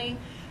 definitely,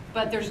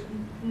 but there's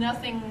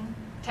nothing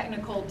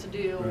technical to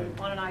do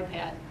on an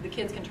iPad. The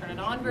kids can turn it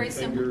on very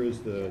simply. Finger is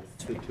the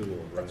tool,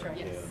 right? That's right.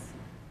 Yes.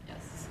 Yeah.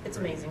 Yes. it's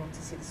amazing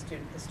to see the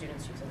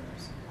students using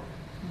those.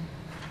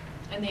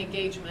 And the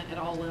engagement at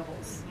all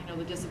levels.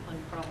 The discipline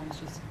problems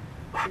just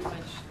pretty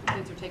much,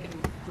 kids are taking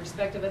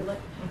respect of it.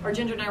 Our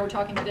Ginger and I were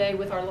talking today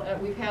with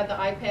we've had the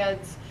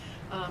iPads,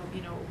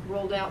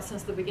 rolled out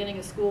since the beginning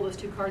of school. Those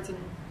 2 cards, and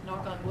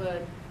knock on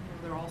wood,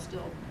 they're all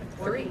still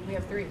 3. We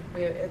have 3.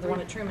 We have the one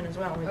at Truman as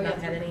well. We've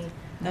not had any.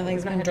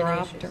 Nothing's been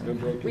dropped.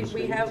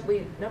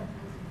 No.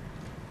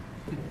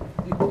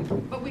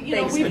 But we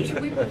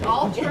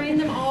all train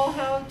them all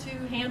how to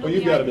handle Well, the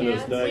you've got them in iPads.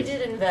 those nice We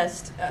did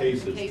invest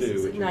cases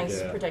too, which nice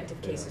is,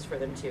 protective cases for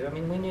them too. I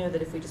mean, we knew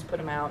that if we just put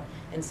them out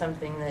in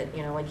something that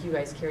like you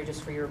guys carry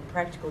just for your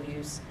practical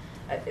use,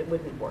 it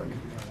wouldn't work.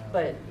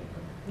 But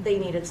they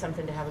needed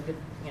something to have a good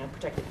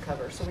protective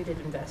cover, so we did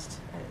invest.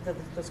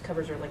 Those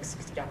covers are like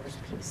 $60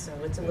 a piece, so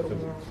it's a little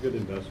more. It's a good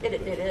investment.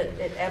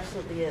 It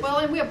absolutely is. Well,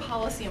 and we have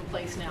policy in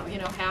place now,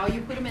 how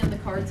you put them in the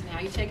cards and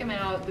how you take them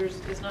out.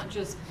 It's not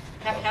just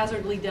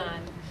haphazardly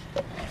done.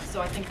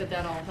 So I think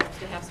that all helps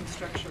to have some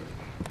structure.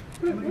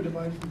 How many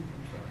devices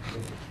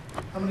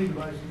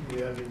do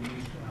we have in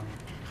use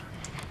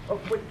now?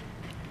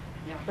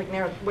 Yeah. Like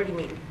now, what do you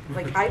mean?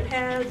 Like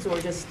iPads or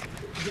just?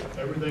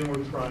 Everything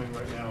we're trying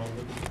right now,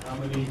 how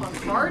many? On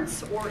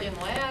cards or in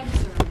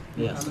labs? Or?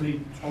 Yes. How many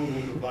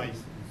total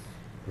devices?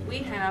 We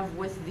have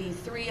with the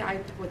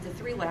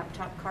 3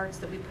 laptop cards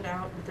that we put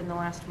out within the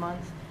last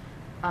month,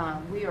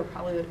 we are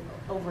probably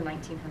over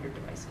 1,900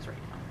 devices right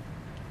now.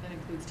 That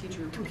includes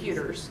teacher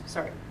computers.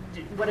 Sorry,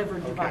 whatever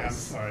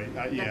device. I'm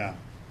sorry. Yeah.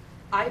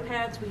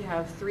 iPads, we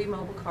have 3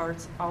 mobile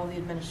carts. All the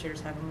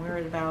administrators have them. We're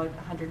at about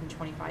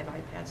 125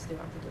 iPads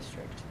throughout the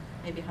district,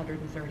 maybe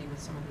 130 with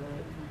some of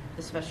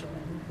the special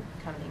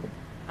ed coming.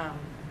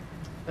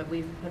 But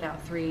we've put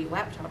out 3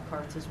 laptop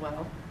carts as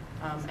well.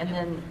 And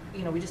then,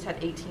 we just had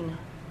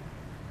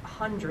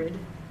 1,800,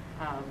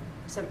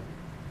 so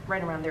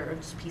right around there,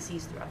 just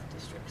PCs throughout the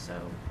district. So.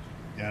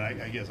 Yeah,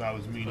 I guess I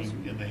was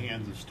meaning in the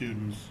hands of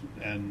students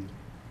and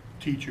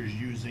teachers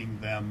using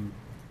them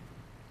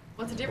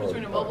What's the difference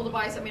between a mobile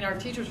device? I mean, our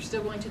teachers are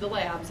still going to the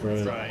labs, and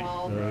it's still Right.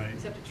 all, Right.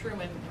 except at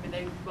Truman. I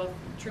mean,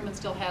 Truman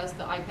still has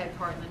the iPad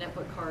cart and the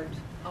netbook cart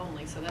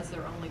only, so that's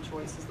their only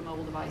choice is the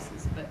mobile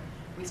devices. But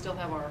we still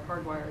have our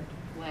hardwired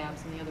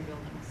labs in the other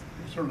buildings.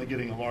 We're certainly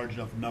getting a large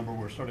enough number,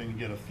 we're starting to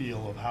get a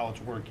feel of how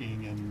it's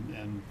working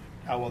and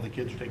how well the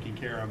kids are taking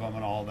care of them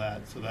and all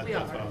that, so that's We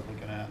what are. I was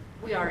looking at.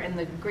 We are, and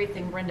the great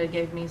thing, Brenda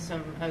gave me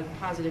some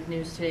positive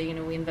news today. You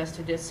know, we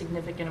invested a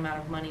significant amount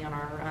of money on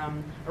our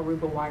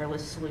Aruba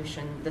wireless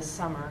solution this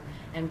summer,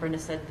 and Brenda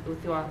said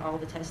throughout all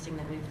the testing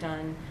that we've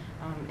done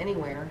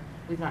anywhere,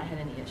 we've not had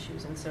any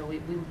issues, and so we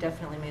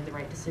definitely made the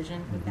right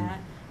decision with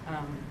that,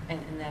 and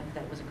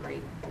that was a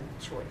great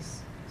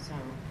choice. So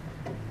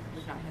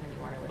we've not had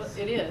any wireless. But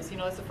it is, you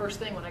know, it's the first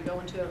thing when I go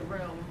into a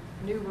room,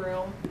 new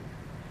room,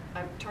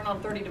 I turn on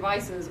 30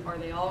 devices, are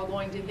they all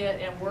going to hit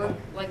and work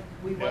like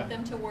we want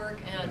them to work?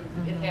 And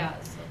it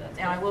has, so that's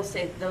Now, I good. will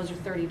say, those are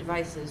 30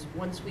 devices.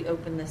 Once we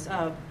open this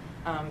up,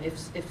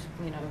 if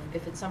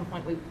at some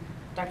point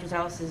Dr.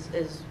 Zalis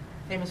is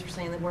famous for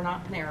saying that we're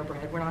not Panera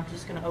Bread. We're not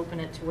just going to open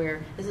it to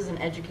where this is an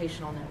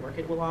educational network.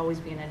 It will always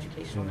be an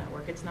educational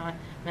network. It's not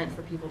meant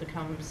for people to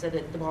come sit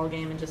at the ball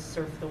game and just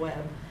surf the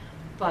web.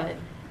 But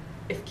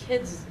if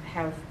kids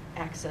have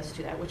access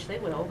to that, which they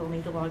will, they'll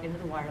need to log into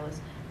the wireless.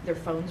 Their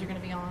phones are going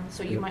to be on,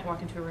 so you might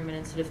walk into a room and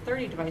instead of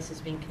 30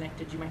 devices being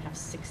connected, you might have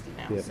 60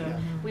 now. Yep. So Yeah.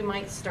 we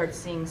might start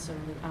seeing some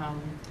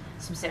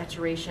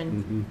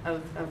saturation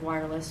of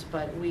wireless,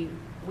 but we've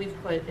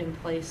put in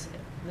place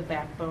the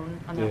backbone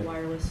on that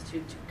wireless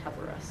to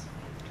cover us.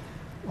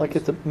 Like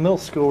at the middle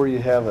school where you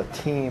have a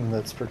team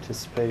that's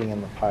participating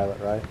in the pilot,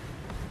 right?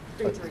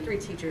 Three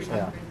teachers.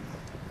 Yeah.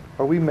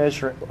 Are we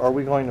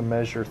going to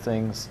measure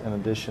things in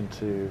addition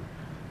to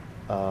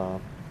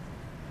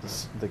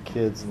the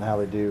kids and how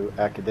they do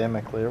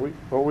academically?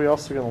 Are we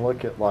also going to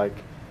look at like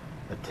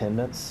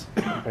attendance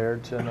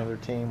compared to another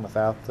team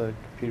without the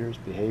computers,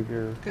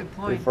 behavior, Good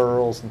point.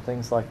 referrals and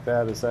things like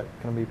that? Is that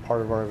going to be part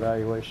of our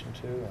evaluation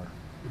too? Or?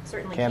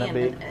 Certainly Can can.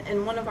 it be?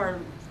 In one of our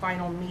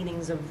final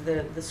meetings of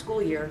the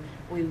school year,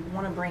 we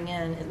want to bring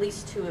in at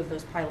least 2 of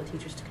those pilot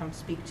teachers to come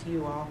speak to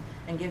you all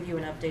and give you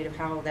an update of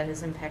how that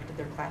has impacted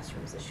their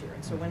classrooms this year.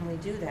 And so when we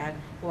do that,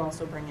 we'll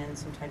also bring in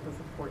some type of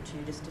report to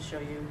you just to show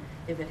you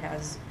if it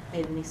has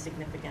made any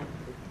significant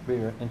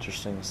It'd be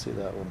interesting to see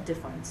that, wouldn't it?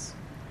 difference.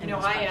 You know,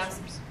 I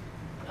asked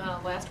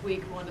last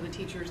week one of the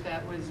teachers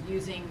that was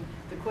using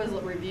the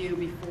Quizlet review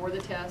before the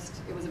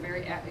test. It was a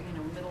very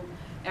middle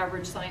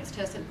average science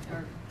test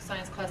or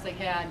science class they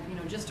had,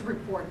 just to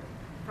report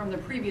from the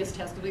previous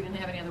test, because we didn't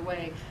have any other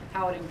way,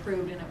 how it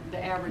improved, and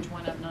the average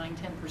went up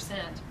 9–10%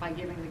 by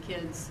giving the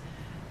kids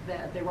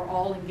that they were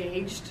all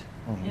engaged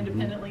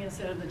independently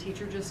instead of the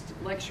teacher just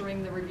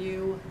lecturing the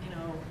review,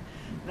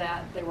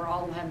 that they were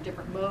all have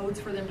different modes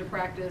for them to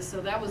practice. So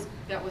that was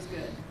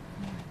good.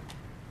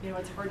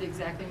 It's hard to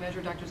exactly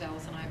measure. Dr.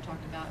 Zalis and I have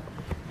talked about,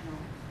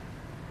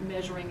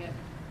 measuring it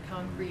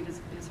concrete is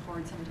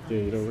hard sometimes. Yeah,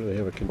 you don't really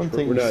have a control.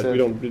 thing you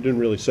said- We didn't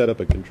really set up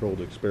a controlled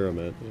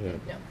experiment. Yeah.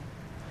 Yeah.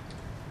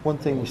 One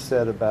thing you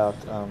said about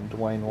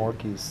Dwayne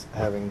Warkey's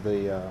having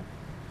the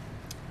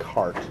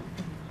cart,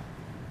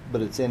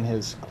 but it's in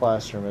his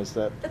classroom. Is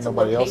that That's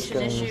nobody a else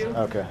location can use? issue.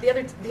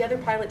 Okay. The other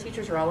pilot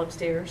teachers are all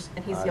upstairs,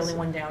 and he's I the only see.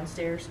 one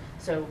downstairs.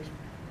 So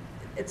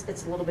it's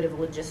a little bit of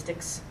a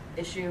logistics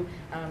issue.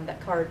 That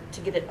cart,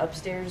 to get it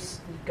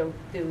upstairs, you go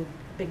through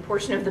a big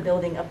portion of the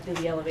building up through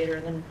the elevator,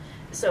 and then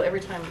so every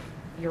time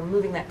you're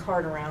moving that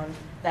cart around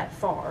that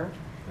far,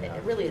 Yeah.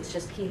 it's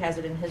just he has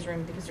it in his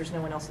room because there's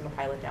no one else in the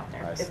pilot down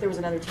there. I see. If there was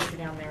another teacher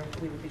down there,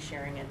 we would be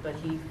sharing it, but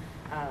he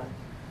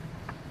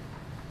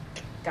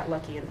got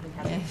lucky and he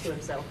has it to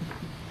himself.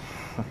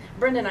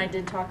 Brenda and I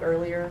did talk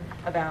earlier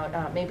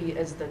about maybe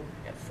as the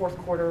fourth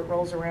quarter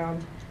rolls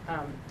around,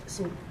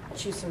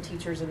 choose some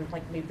teachers in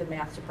like maybe the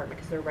math department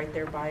because they're right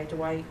there by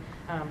Dwight,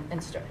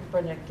 and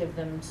Brenda give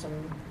them some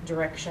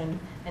direction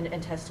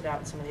and test it out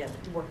in some of the other,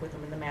 work with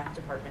them in the math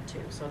department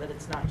too, so that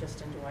it's not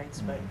just in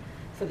Dwight's, but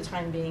for the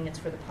time being, it's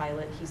for the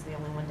pilot. He's the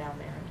only one down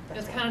there.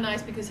 It's kind of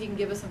nice because he can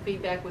give us some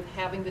feedback with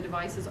having the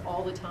devices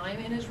all the time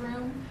in his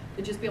room,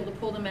 to just be able to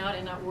pull them out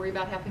and not worry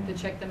about having to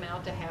check them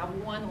out to have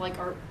one, like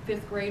our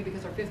 5th grade,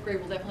 because our 5th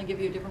grade will definitely give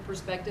you a different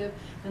perspective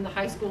than the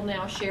high school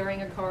now,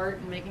 sharing a cart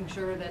and making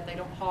sure that they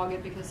don't hog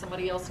it because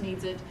somebody else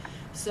needs it.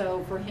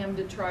 So for him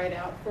to try it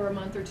out for a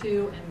month or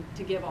 2 and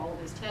to give all of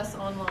his tests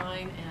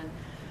online and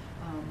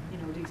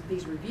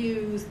these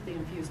reviews, the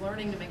infused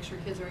learning to make sure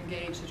kids are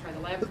engaged, to try the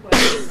lab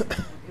questions,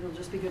 it'll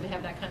just be good to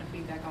have that kind of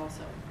feedback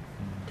also.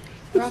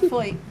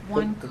 Roughly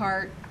one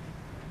cart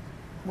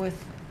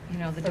with,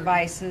 the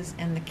devices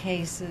and the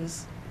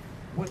cases,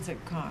 what's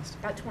it cost?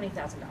 About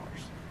 $20,000.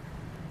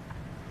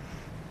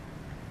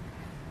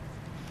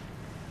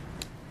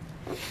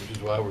 Which is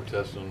why we're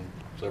testing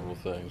several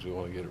things. We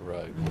want to get it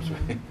right.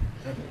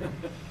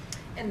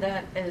 And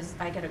that is,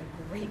 I got a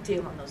great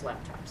deal on those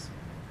laptops.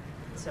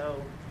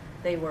 So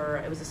it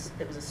was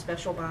a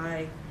special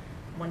buy,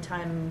 one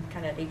time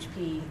kind of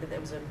HP, that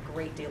was a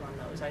great deal on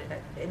those.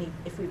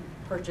 If we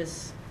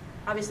purchase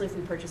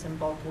in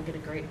bulk, we'll get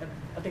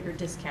a bigger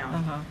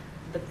discount.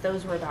 but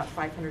those were about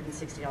 $560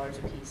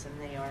 a piece,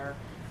 and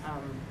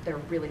they're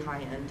really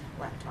high-end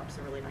laptops.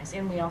 They're really nice.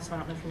 And we also, I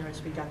don't know if you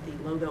noticed, we got the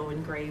logo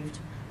engraved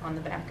on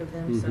the back of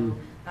them. So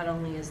not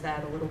only is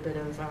that a little bit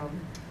of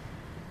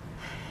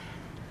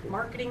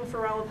marketing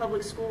for Rolla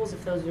Public Schools,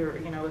 if those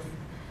are,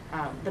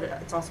 but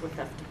it's also a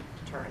theft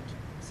deterrent.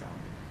 So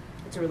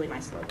it's a really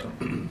nice logo.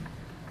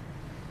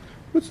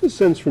 What's the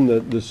sense from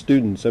the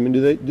students? I mean,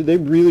 do they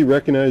really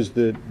recognize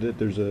that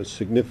there's a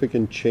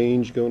significant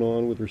change going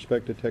on with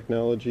respect to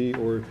technology,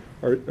 or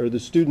are the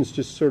students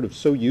just sort of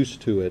so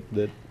used to it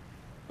that?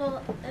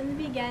 Well, in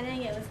the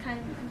beginning, it was kind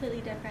of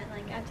completely different.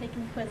 Like, I've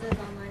taken quizzes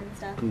online and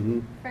stuff.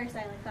 First,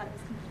 I thought it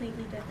was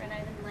completely different. I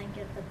didn't like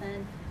it, but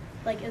then,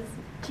 as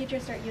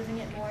teachers start using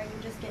it more,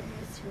 you just get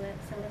used to it.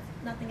 So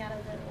it's nothing out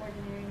of the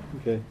ordinary.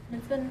 Okay. And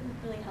it's been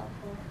really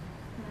helpful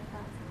in my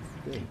classes.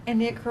 Good.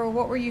 And Ikra,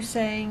 what were you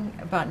saying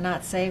about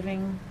not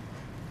saving?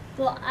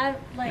 Well,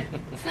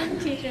 some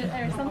teachers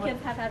or some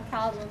kids have had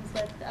problems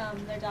with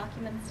their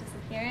documents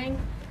disappearing.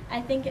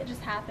 I think it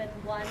just happened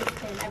once,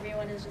 and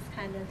everyone is just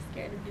kind of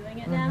scared of doing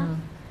it now.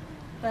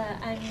 But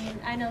I mean,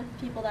 I know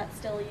people that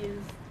still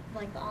use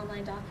the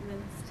online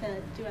documents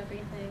to do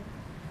everything.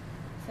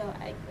 So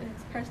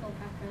it's personal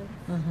preference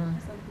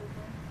for some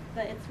people.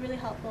 But it's really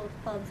helpful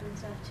with clubs and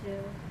stuff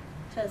too,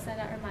 to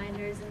send out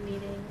reminders and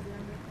meetings and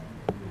everything.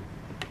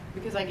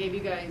 Because I gave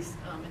you guys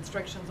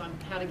instructions on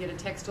how to get a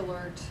text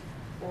alert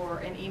or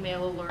an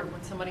email alert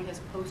when somebody has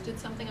posted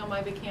something on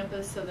My Big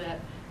Campus, so that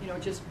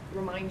it just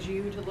reminds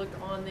you to look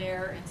on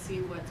there and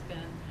see what's been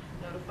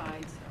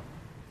notified.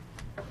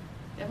 So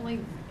definitely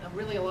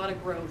really a lot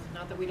of growth.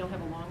 Not that we don't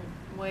have a long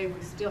way.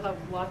 We still have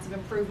lots of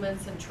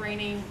improvements and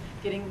training,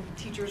 getting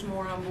teachers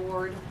more on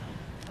board.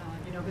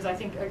 Because I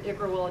think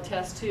Ikra will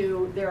attest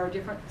to, there are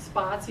different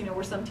spots,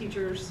 where some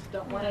teachers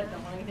don't want it,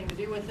 don't want anything to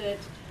do with it.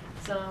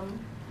 Some,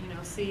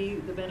 see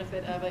the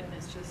benefit of it, and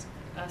it's just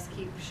us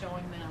keep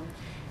showing them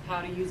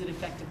how to use it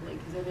effectively,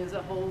 because it is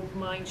a whole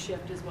mind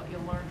shift is what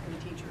you'll learn from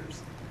the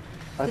teachers.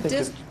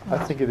 I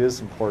think it is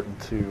important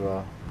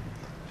to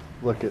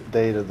look at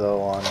data,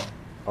 though,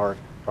 on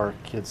our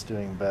kids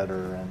doing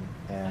better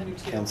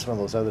and some of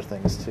those other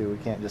things too. We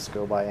can't just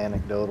go by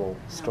anecdotal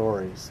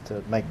stories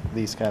to make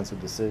these kinds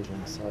of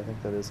decisions. So I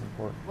think that is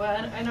important. Well,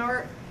 and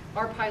our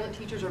pilot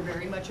teachers are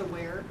very much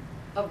aware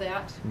of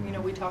that.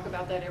 We talk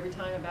about that every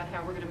time, about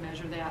how we're going to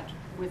measure that,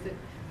 with it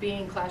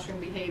being classroom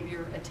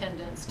behavior,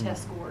 attendance,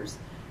 test scores.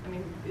 I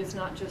mean, it's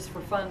not just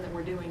for fun that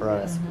we're doing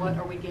this. What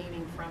are we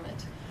gaining from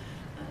it?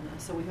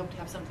 And so we hope to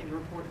have something to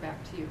report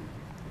back to you.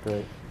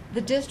 Great. The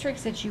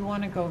districts that you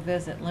want to go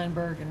visit,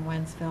 Lindbergh and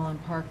Wentzville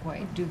and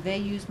Parkway, do they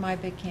use My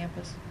Big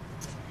Campus?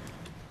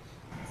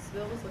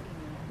 Wentzville was looking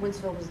at it.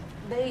 Wentzville was,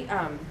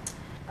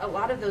 a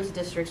lot of those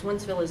districts,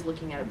 Wentzville is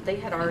looking at it. They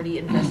had already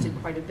invested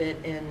quite a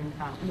bit in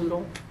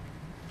Moodle.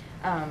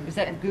 Is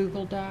that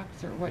Google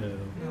Docs or what? No.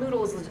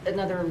 Moodle is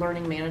another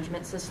learning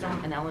management system,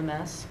 an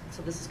LMS.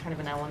 So this is kind of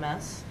an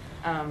LMS.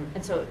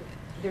 And so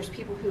there's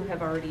people who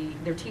have already,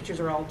 their teachers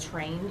are all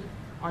trained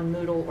on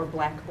Moodle or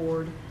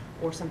Blackboard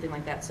or something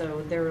like that.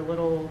 So they're a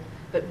little,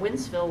 but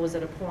Wentzville was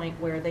at a point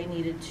where they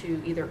needed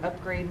to either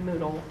upgrade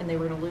Moodle, and they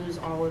were going to lose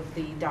all of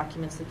the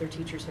documents that their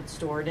teachers had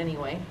stored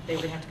anyway. They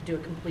were going to have to do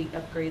a complete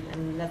upgrade,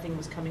 and nothing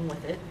was coming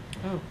with it.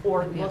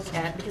 Or look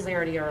at, because they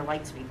already are a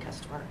Lightspeed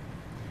customer,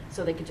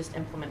 so they could just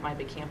implement My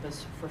Big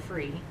Campus for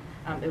free.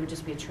 It would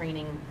just be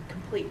a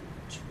complete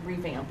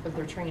revamp of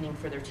their training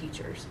for their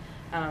teachers.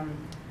 I'm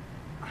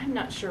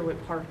not sure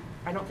what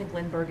I don't think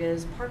Lindbergh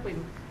is. Parkway,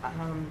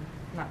 I'm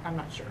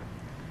not sure.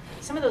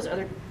 Some of those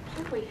other,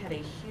 Parkway had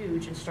a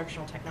huge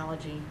instructional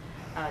technology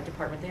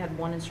department. They had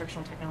one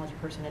instructional technology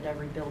person at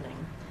every building.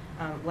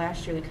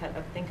 Last year they cut,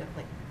 I think,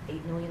 like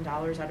 $8 million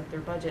out of their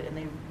budget, and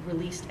they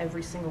released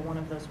every single one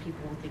of those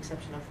people with the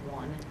exception of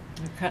one.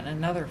 They're cutting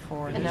another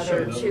 4.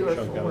 Another 2 or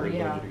chunk out of 4, their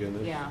yeah. budget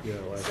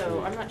again last So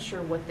week. I'm not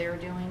sure what they're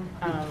doing,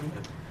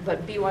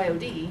 but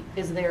BYOD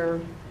is they're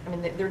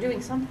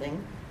doing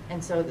something,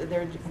 and so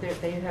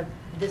they have,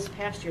 this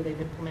past year they've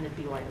implemented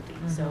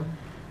BYOD. So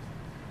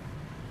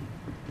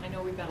I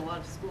know we've got a lot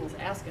of schools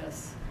ask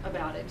us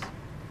about it,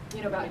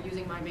 about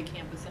using My Big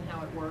Campus and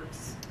how it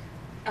works.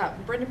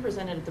 Brenda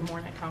presented at the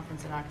Mornet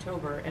Conference in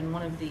October, and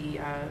one of the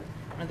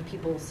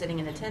people sitting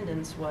in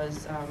attendance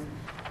was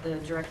the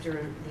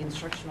director, the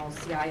instructional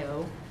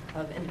CIO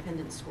of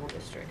Independent School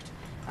District,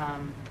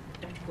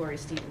 Dr. Gloria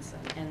Stevenson,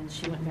 and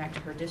she went back to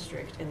her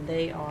district, and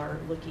they are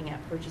looking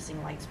at purchasing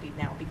Lightspeed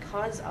now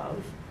because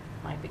of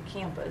My Big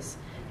Campus.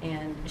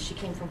 And she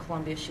came from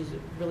Columbia. She's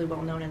really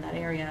well known in that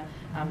area.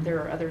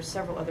 There are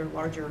several other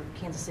larger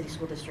Kansas City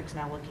school districts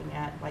now looking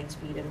at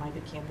Lightspeed and My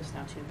Big Campus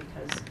now too,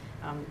 because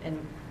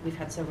and we've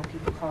had several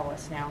people call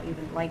us now.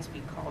 Even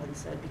Lightspeed called and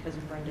said, because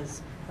of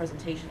Brenda's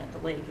presentation at the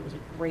lake, it was a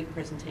great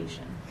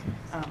presentation.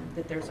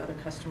 That there's other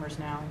customers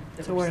now.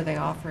 So what are they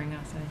offering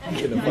us?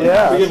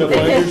 Yeah. We get a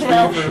finder's fee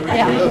for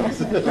Yeah. everything else.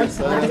 Dr.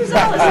 Gonzalez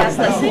asked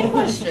that same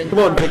question. Come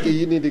on, Vicki,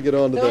 you need to get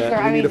on to Those that.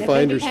 are- We I need mean, a if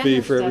finder's fee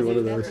Independence for does every it, one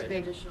of that's those. For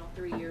an additional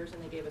 3 years,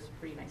 and they gave us a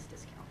pretty nice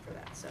discount. account for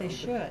that, so. They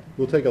should.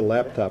 We'll take a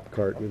laptop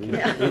cart with each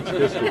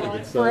district.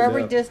 that's For signed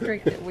every up.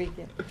 district that we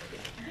get.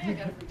 I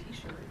got a free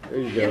t-shirt. There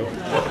you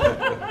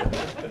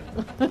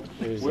go.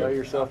 You sell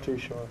yourself too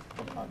short.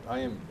 I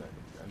am,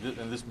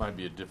 and this might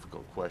be a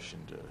difficult question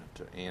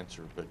to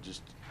answer, but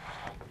just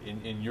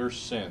in your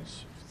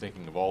sense,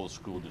 thinking of all the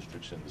school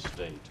districts in the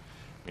state,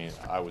 I mean,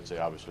 I would say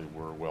obviously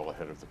we're well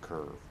ahead of the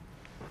curve,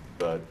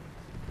 but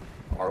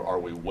are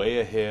we way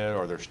ahead?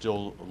 Are there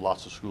still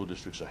lots of school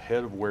districts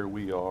ahead of where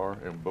we are,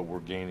 but we're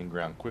gaining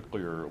ground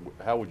quickly, or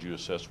how would you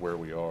assess where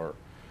we are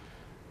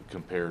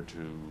compared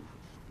to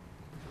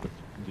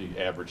the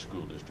average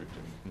school district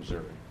in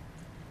Missouri?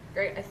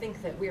 Great. I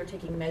think that we are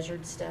taking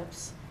measured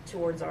steps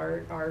towards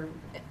our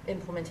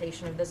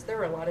implementation of this. There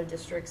are a lot of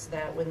districts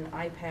that when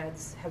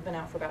iPads have been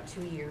out for about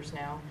 2 years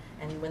now,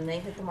 and when they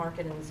hit the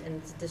market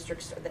and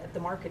districts, the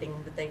marketing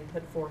that they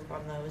put forth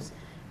on those,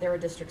 there are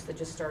districts that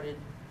just started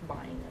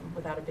buying them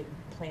without a big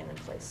plan in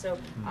place. So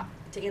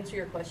to answer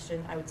your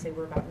question, I would say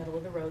we're about middle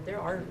of the road.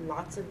 There are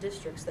lots of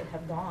districts that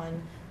have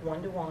gone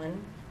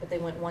one-to-one, but they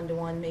went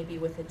one-to-one maybe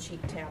with a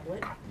cheap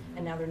tablet,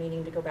 and now they're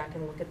needing to go back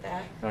and look at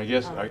that. And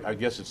I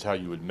guess it's how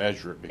you would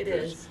measure it,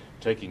 because is.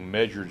 taking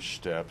measured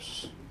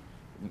steps,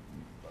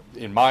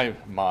 in my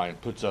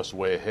mind, puts us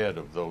way ahead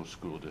of those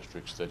school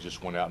districts that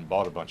just went out and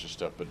bought a bunch of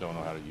stuff but don't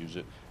know how to use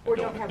it. Or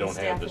and don't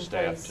have the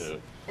staff in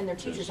place, and their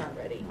teachers aren't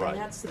ready. Right.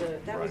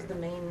 And that was the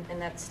main,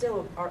 and that's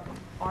still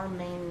our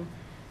main,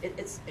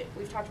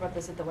 we've talked about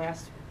this at the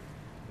last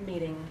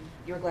meeting.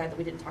 You were glad that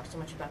we didn't talk so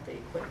much about the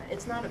equipment.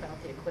 It's not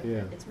about the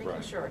equipment. Yeah. It's making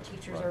Right. sure our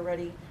teachers are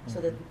ready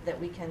so that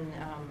we can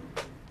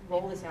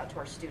roll this out to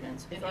our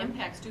students. And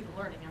impact student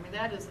learning. I mean,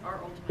 that is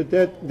our ultimate But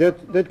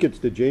goal. that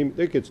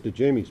gets to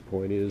Jamie's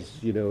point is,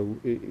 you know,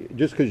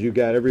 just because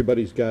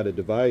everybody's got a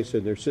device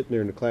and they're sitting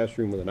there in the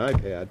classroom with an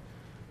iPad,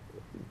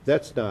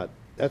 that's not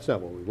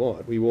what we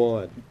want. We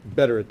want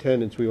better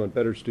attendance, we want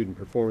better student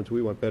performance,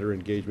 we want better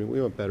engagement,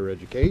 we want better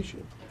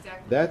education.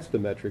 Exactly. That's the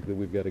metric that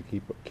we've got to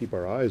keep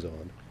our eyes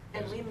on.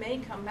 And we may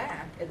come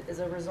back as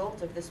a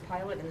result of this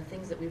pilot and the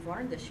things that we've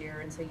learned this year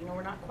and say, you know,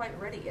 we're not quite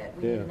ready yet.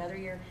 We need Yeah. another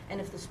year. And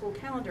if the school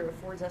calendar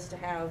affords us to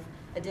have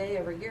a day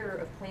every year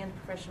of planned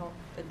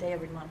a day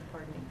every month,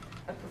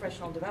 of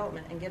professional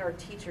development, and get our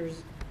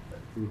teachers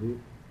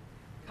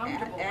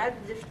Comfortable. add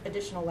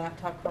additional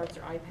laptop carts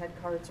or iPad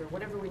carts or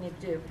whatever we need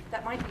to do,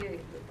 that might be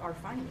our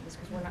findings,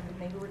 because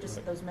maybe we're just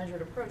at those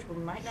measured approach, we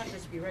might not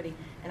just be ready.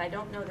 And I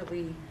don't know that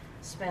we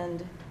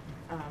spend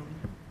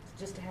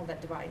just to have that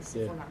device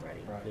if Yeah. we're not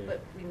ready. Right. Yeah.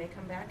 But we may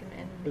come back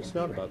and It's be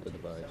not ready about the to,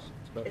 device, so.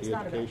 it's about It's the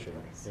not about the education.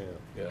 device.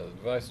 Yeah. Yeah, the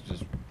device is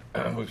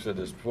just, we've said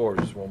this before,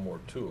 it's just one more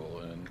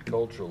tool, and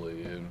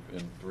culturally, in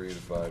 3 to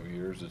 5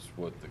 years, it's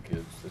what the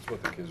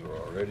kids are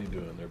already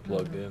doing. They're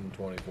plugged in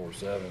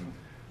 24/7.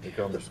 They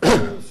come to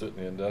school, sit in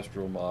the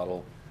industrial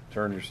model,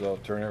 turn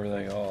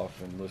everything off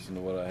and listen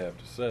to what I have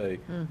to say.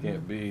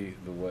 Can't be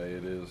the way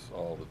it is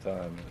all the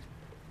time,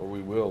 or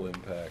we will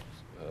impact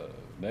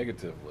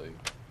negatively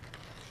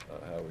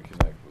how we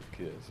connect with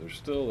kids. There's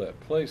still that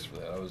place for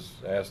that. I was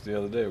asked the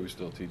other day, are we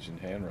still teaching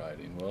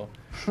handwriting? Well,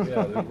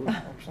 yeah,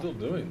 we're still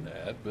doing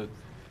that, but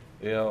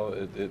you know,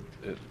 it's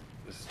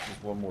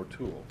just one more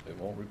tool. It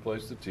won't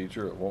replace the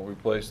teacher. It won't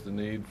replace the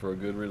need for a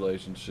good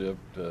relationship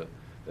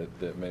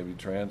that maybe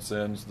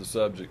transcends the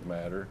subject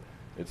matter.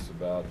 It's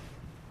about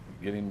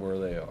getting where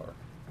they are.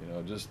 You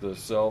know, just the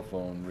cell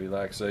phone,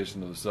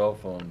 relaxation of the cell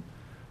phone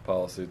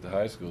policy at the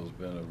high school has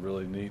been a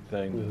really neat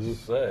thing to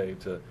say.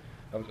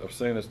 I was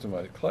saying this to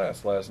my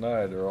class last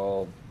night. They're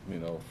all, you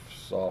know,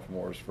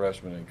 sophomores,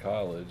 freshmen in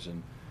college,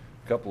 and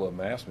a couple of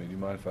them asked me, do you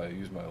mind if I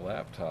use my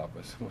laptop?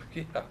 I said, well,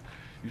 yeah,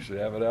 you should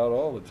have it out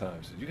all the time.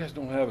 I said, you guys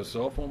don't have a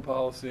cell phone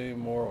policy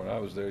anymore? When I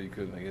was there, you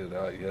couldn't get it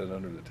out. You had it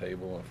under the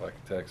table, and if I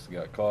could text and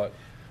got caught,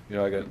 you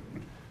know,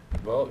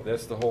 well,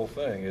 that's the whole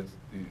thing. It's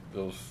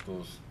those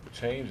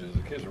changes.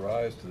 The kids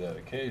rise to that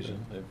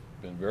occasion. They've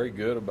been very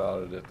good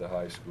about it at the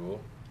high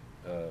school.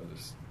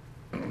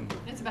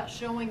 It's about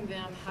showing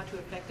them how to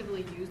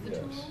effectively use the Yes.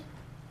 tool.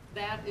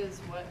 That is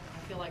what I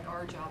feel like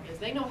our job is.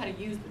 They know how to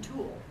use the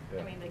tool.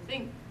 Yeah. I mean, they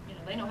think, you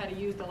know, they know how to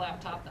use the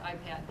laptop, the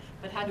iPad,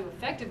 but how to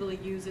effectively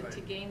use it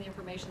to gain the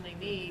information they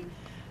need,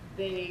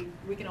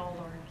 we can all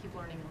keep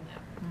learning on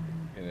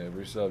that. In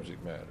every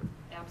subject matter.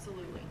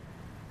 Absolutely.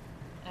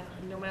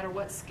 And no matter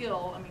what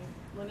skill, I mean,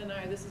 Linda and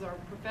I, this is our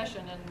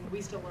profession, and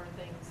we still learn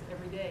things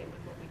every day with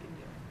what we can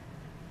do.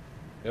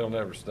 It'll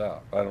never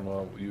stop. I don't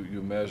know,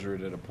 you measure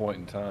it at a point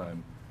in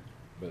time,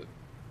 but,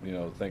 you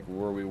know, think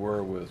where we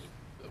were with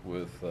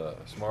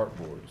smart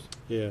boards.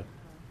 Yeah.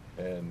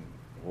 And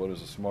what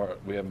is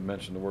we haven't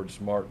mentioned the word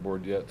smart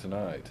board yet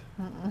tonight.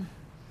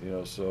 You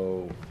know,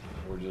 so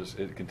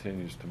it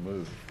continues to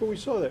move. But we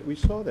saw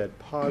that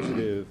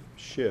positive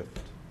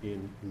shift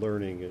in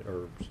learning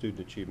or student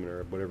achievement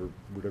or whatever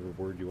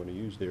word you want to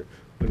use there,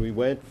 when we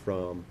went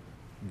from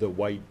the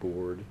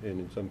whiteboard and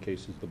in some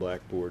cases the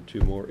blackboard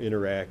to more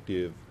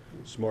interactive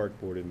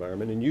smartboard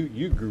environment. And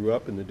you grew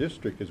up in the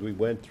district as we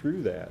went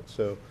through that.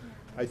 So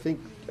I think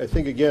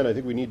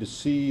we need to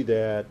see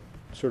that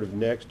sort of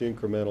next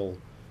incremental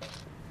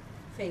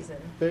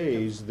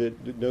phase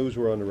that knows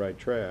we're on the right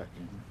track.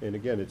 And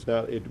again,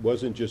 it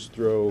wasn't just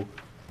throw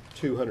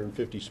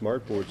 250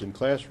 smart boards in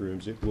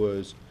classrooms. It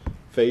was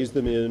phase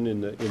them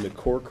in the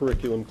core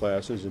curriculum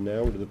classes, and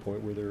now we're to the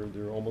point where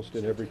they're almost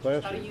in every How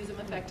to classroom. use them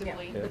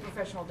effectively. The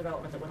professional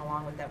development that went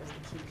along with that was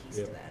the key piece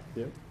to that.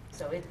 Yeah.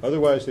 So it's.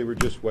 Otherwise, they were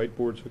just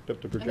whiteboards hooked up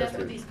to And that's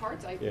what projectors. these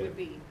cards Yeah. would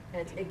be.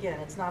 And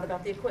it's not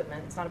about the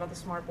equipment, it's not about the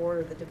smart board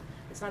or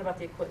it's not about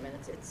the equipment,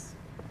 it's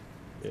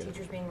Yeah.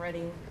 teachers being ready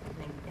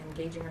and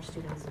engaging our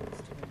students in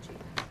student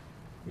achievement.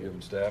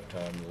 Giving staff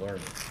time to learn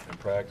it and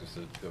practice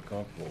it, feel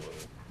comfortable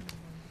with it.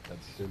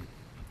 That's the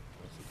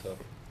tough.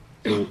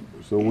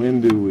 So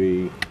when do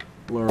we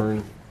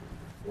learn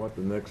what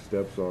the next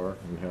steps are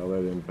and how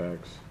that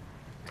impacts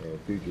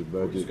future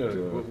We're budget? just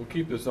gonna, we'll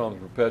keep this on the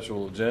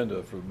perpetual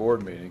agenda for the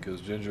board meeting, because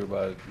Ginger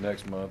by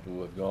next month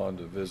will have gone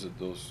to visit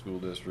those school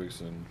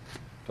districts and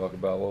talk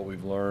about what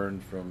we've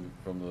learned from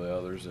the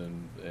others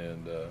and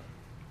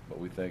what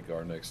we think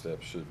our next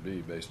steps should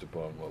be based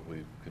upon what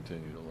we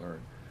continue to learn.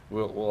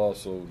 We'll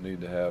also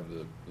need to have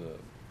the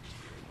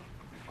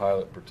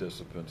pilot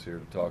participants here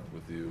to talk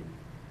with you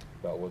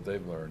about what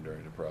they've learned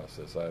during the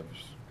process. I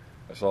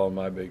saw on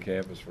my big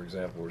campus, for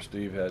example, where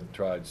Steve had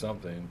tried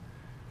something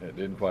and it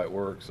didn't quite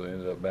work, so he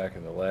ended up back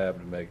in the lab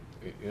to make,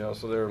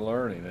 so they're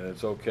learning, and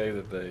it's okay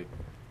that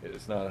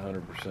it's not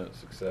 100%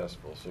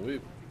 successful. So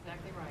That's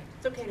exactly right.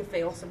 It's okay to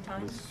fail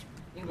sometimes.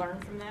 You learn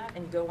from that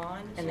and you go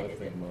on. And I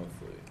think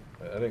monthly.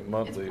 I think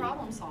monthly. It's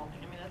problem solving.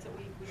 I mean, that's what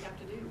we have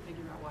to do,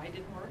 figure out why it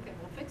didn't work and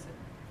we'll fix it.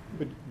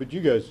 But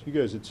you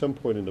guys at some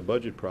point in the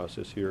budget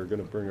process here are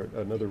going to bring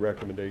another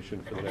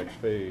recommendation for the next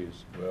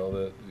phase.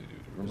 Well,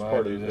 As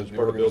part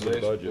of building the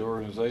budget. The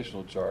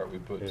organizational chart, we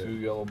put 2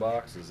 yellow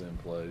boxes in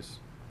place.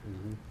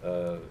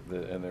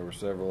 And there were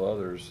several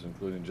others,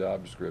 including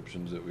job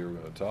descriptions, that we were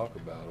going to talk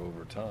about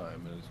over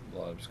time. And a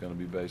lot of it's going to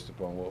be based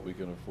upon what we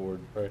can afford,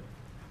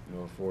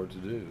 afford to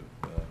do.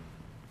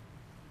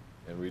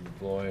 And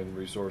redeploying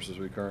resources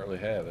we currently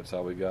have. That's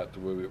how we got to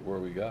where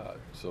we got.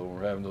 So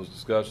we're having those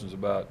discussions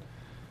about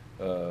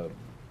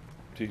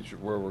teacher,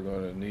 where we're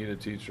going to need a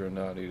teacher and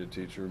not need a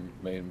teacher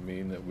may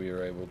mean that we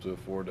are able to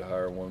afford to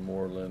hire one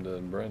more Linda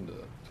and Brenda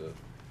to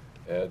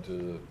add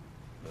to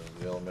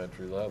the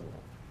elementary level.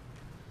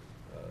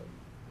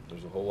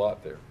 There's a whole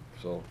lot there.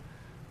 So,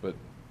 but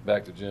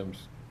back to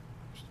Jim's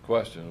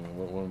question,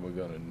 when are we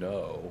going to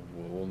know?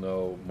 We'll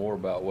know more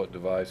about what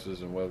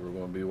devices and whether we're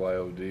going to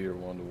BYOD or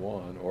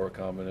one-to-one or a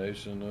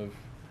combination of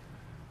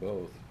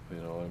both,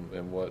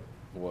 and what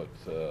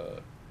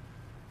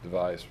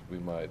device we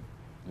might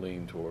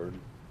lean toward.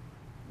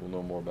 We'll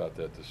know more about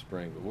that this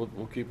spring, but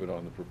we'll keep it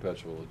on the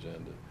perpetual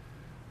agenda.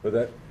 But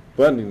that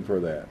funding for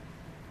that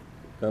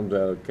comes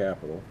out of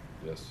capital.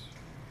 Yes.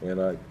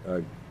 And I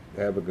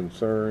have a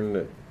concern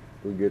that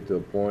we get to a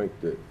point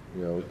that,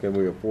 can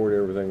we afford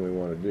everything we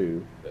want to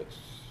do?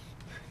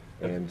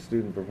 And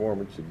student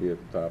performance should be at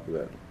the top of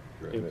that.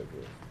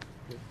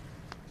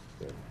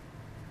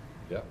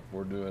 Yeah,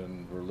 we're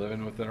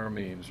living within our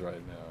means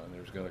right now, and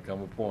there's going to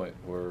come a point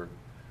where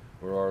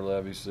our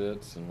levy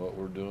sits and what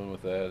we're doing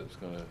with that, it's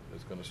going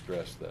to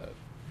stress that.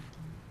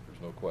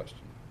 There's no question.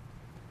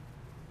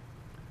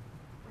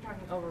 We're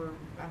talking over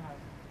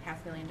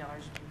 $500,000 in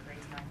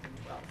grades 9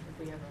 through 12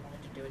 if we ever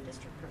wanted to do a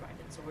district provided.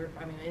 So it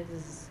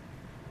is.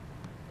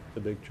 It's a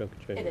big chunk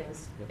of change. It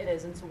is. It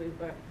is. And so we've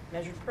got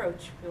measured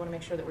approach. We want to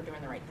make sure that we're doing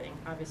the right thing.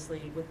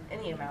 Obviously, with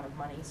any amount of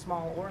money,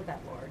 small or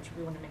that large,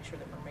 we want to make sure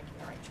that we're making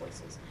the right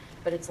choices.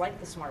 But it's like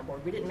the smart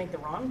board. We didn't make the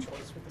wrong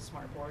choice with the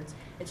smart boards.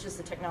 It's just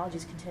the technology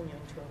is continuing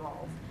to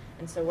evolve.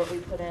 And so what we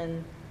put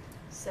in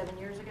 7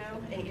 years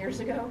ago, 8 years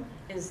ago,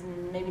 is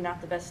maybe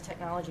not the best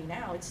technology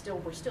now.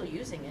 We're still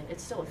using it.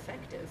 It's still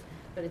effective.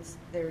 But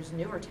there's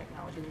newer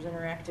technology. There's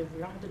interactive. We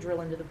don't have to drill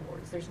into the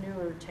boards. There's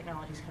newer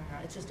technologies coming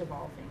around. It's just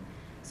evolving.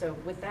 So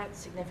with that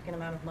significant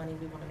amount of money,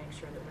 we want to make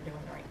sure that we're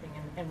doing the right thing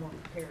and we're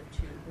prepared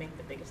to make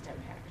the biggest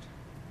impact.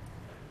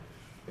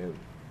 And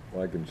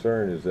my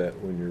concern is that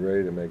when you're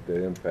ready to make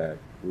that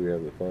impact, we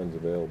have the funds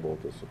available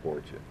to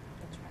support you.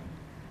 That's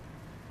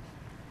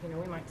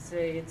right. We might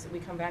say we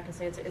come back and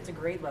say it's a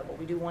grade level.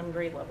 We do 1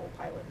 grade level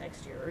pilot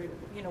next year.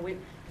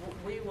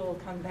 We will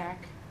come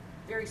back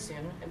very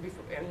soon.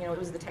 Before, it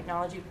was the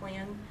technology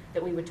plan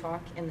that we would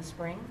talk in the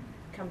spring,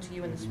 come to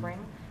you in the spring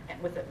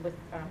with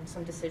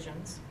some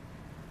decisions.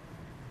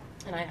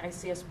 And I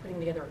see us putting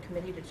together a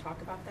committee to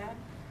talk about that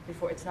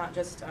before. It's not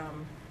just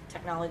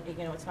technology,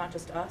 it's not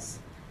just us.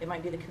 It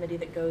might be the committee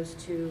that goes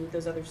to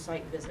those other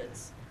site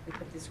visits. We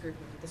put this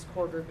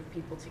core group of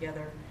people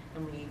together,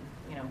 and we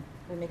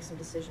make some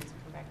decisions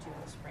and come back to you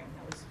in the spring.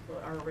 That was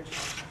our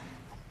original plan.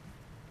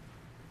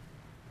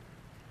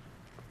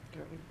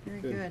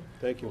 Very good.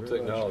 Thank you Well,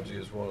 very much. technology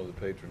is one of the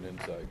patron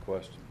insight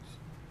questions.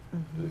 Do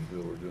they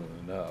feel we're doing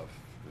enough?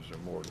 Is there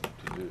more to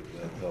do?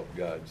 That'll help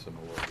guide some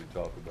of what we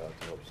talk about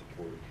to help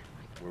support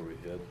where we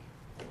head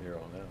from here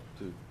on out,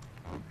 too.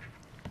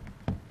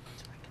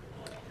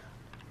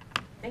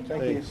 Thank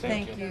you.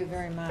 Thank you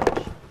very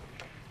much.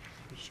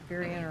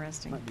 Very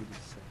interesting.